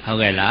ဟုတ်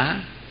ကဲ့လား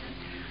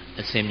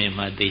အစင်းမြင့်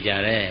မှာသိကြ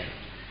တယ်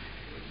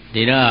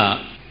ဒီတော့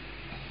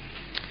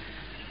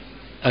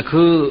အ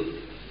ခု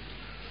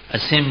အ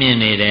စင်းမြင့်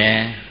နေတယ်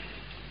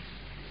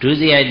ဒု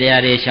စရိုက်တ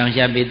ရားတွေရှောင်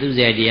ရှားပြီးသူစ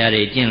ရိုက်တရား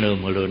တွေကျင့်လို့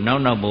မလို့နော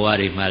က်ဘဝ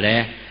တွေမှာလ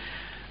ည်း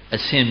အ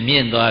စင်းမြ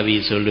င့်သွားပြီ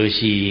ဆိုလို့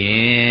ရှိရ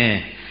င်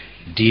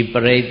ဒီပ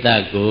ရိသ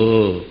တ်ကို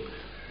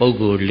ပုဂ္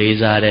ဂိုလ်လေး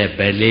စားတဲ့ဘ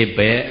ယ်လေး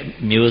ပဲ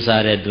မျိုး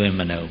စားတဲ့တွင်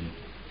မနှုံ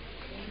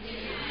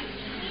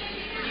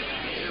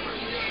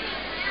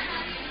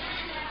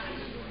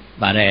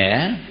ပါတယ်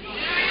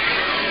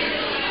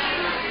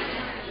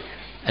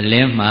အလ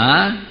င်းမှာ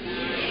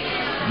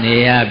နေ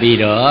ရပြီး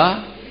တော့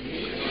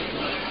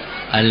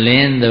အလ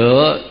င်း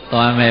တို့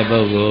သွားမဲ့ပု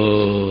ဂ္ဂိုလ်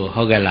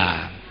ဟုတ်ကဲ့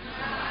လား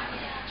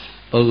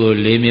ပုဂ္ဂိုလ်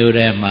၄မျိုး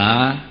ထဲမှာ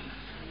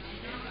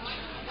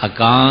အ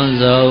ကောင်း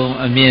ဆုံး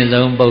အမြင့်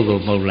ဆုံးပုဂ္ဂို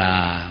လ်မဟုတ်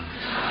လား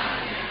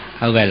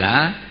ဟုတ်ကဲ့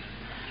လား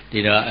ဒီ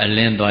တော့အလ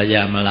င်းသွားကြ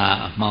မလား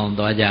အမှောင်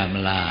သွားကြမ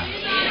လား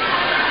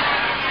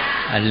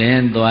အလ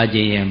င်းသွားခြ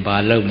င်းရင်ဘာ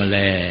လုပ်မ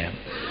လဲ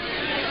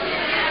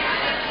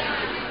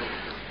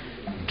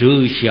ဒု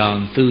ရှောင်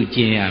သူကျ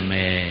င့်ရမ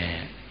ယ်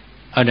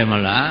ဟုတ်တယ်မ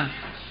လား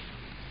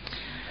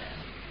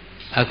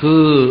အခု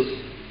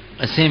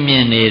အစင်းမြ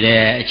င့်နေ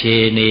တဲ့အခြေ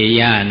အနေ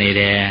ရနေ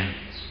တယ်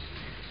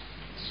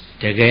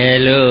တကယ်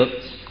လို့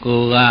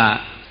ကိုက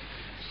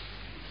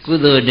ကု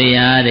သိုလ်တ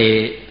ရားတွေ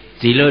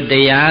ဒီလိုတ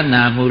ရား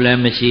နာမှုလ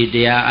ည်းမရှိတ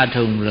ရားအ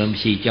ထုတ်မှုလည်းမ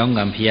ရှိကြောင်း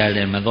ကံဖျားလ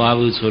ည်းမသွား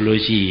ဘူးဆို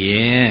လို့ရှိရ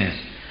င်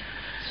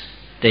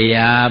တ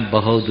ရားဘ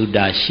ဟုတုတ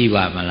ရှိ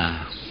ပါမ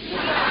လား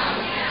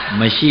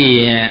မရှိ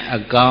ရင်အ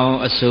ကောင်း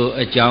အဆိုး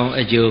အကြောင်း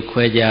အကျိုး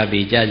ခွဲကြ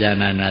ပြီးကြာကြာ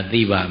နာနာ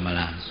သိပါမ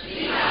လား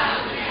သိပါ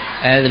ဘူးဗျာ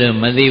အဲ့ဒါ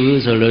မသိ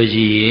ဘူးဆိုလို့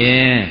ရှိရ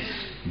င်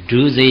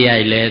ဒုစရို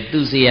က်လဲသူ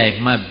စရိုက်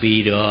မှတ်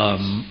ပြီးတော့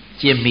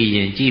ကြည့်မိရ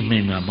င်ကြည့်မိ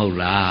မှာမဟုတ်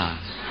လား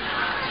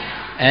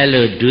အဲ့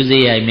လိုဒုစ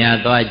ရိုက်များ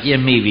သွားကြ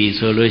ည့်မိပြီ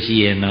ဆိုလို့ရှိ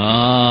ရင်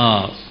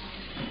တော့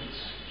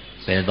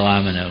ဘယ်သွား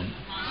မလို့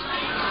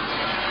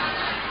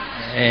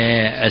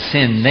အဆ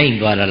င့်နှိမ့်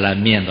သွားတာလား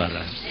မြင့်သွား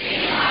လား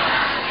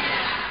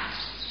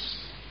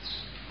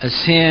အ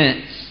ဆင့်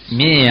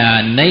မြင့်ရာ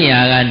နှိမ့်ရာ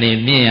ကနေ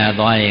မြင့်ရာ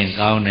သွားရင်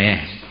ကောင်းတယ်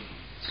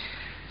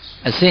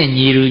အဆင့်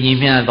ညီလူညီ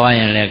မျှသွားရ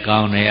င်လည်းကော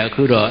င်းတယ်အ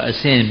ခုတော့အ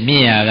ဆင့်မြ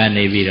င့်ရာက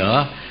နေပြီး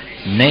တော့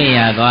နှိမ့်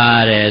ရာသွား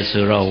ရတယ်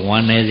ဆိုတော့ဝ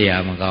မ်းနည်းစရာ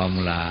မကောင်း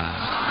ဘူး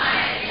လား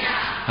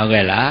ဟုတ်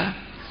ကဲ့လား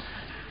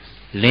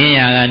လင်း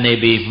ရာကနေ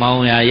ပြီးမှော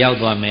င်ရာရောက်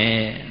သွားမယ်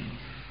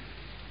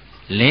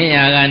လင်း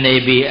ရာကနေ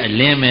ပြီးအ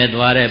လင်းမဲ့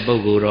သွားတဲ့ပု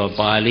ဂ္ဂိုလ်တော့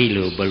ပါဠိ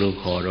လိုဘယ်လို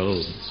ခေါ်တော့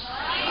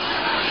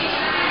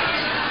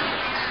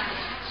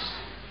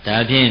ဒါ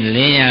ဖြင့်လ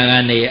င်းရာက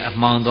နေအ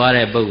မှောင်သွား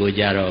တဲ့ပုဂ္ဂိုလ်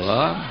ကြတော့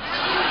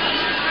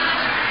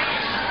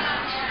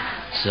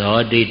ဇော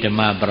တိဓမ္မ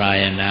ပရာ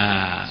ယနာ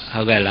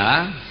ဟုတ်ကဲ့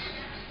လား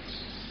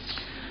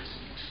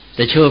တ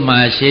ချို့မှာ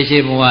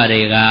ရှေးဘဝ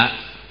တွေက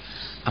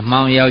အ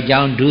မှောင်ရောက်ကြော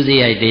င်းဒုစ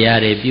ရိုက်တရား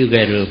တွေပြု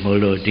ခဲ့လို့မို့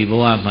လို့ဒီဘ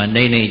ဝမှာ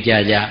နှိမ့်နှိမ့်ကြ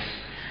ကြ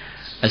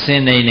အစ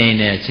င်းနှိမ့်နှိမ့်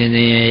နဲ့ဆင်းဆ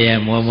င်းရဲရဲ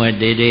မွဲမွဲ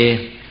တေးတေး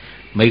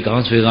မိတ်ကော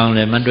င်းဆွေကောင်းလ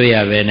ည်းမတွေ့ရ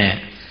ပဲနဲ့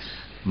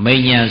မိ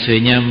ညာဆွေ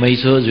ညာမိတ်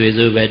ဆိုးဆွေ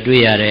ဆိုးပဲ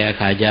တွေ့ရတဲ့အ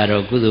ခါကျ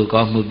တော့ကုသိုလ်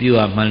ကောင်းမှုပြု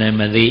ရမှလည်း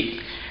မသိ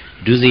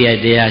ဒုစရို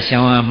က်တရားရှော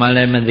င်ရမှလ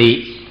ည်းမသိ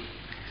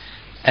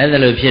အဲ့ဒါ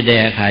လိုဖြစ်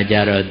တဲ့အခါကျ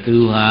တော့သူ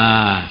ဟာ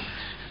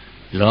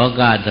လော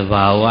ကသ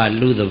ဘာဝ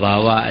လူသဘာ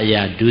ဝအ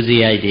ရာဒုစ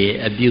ရိုက်တွေ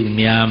အပြု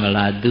များမ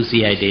လားသူစ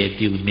ရိုက်တွေအ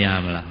ပြုများ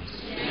မလား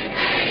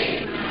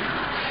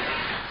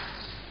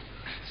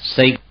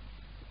စိတ်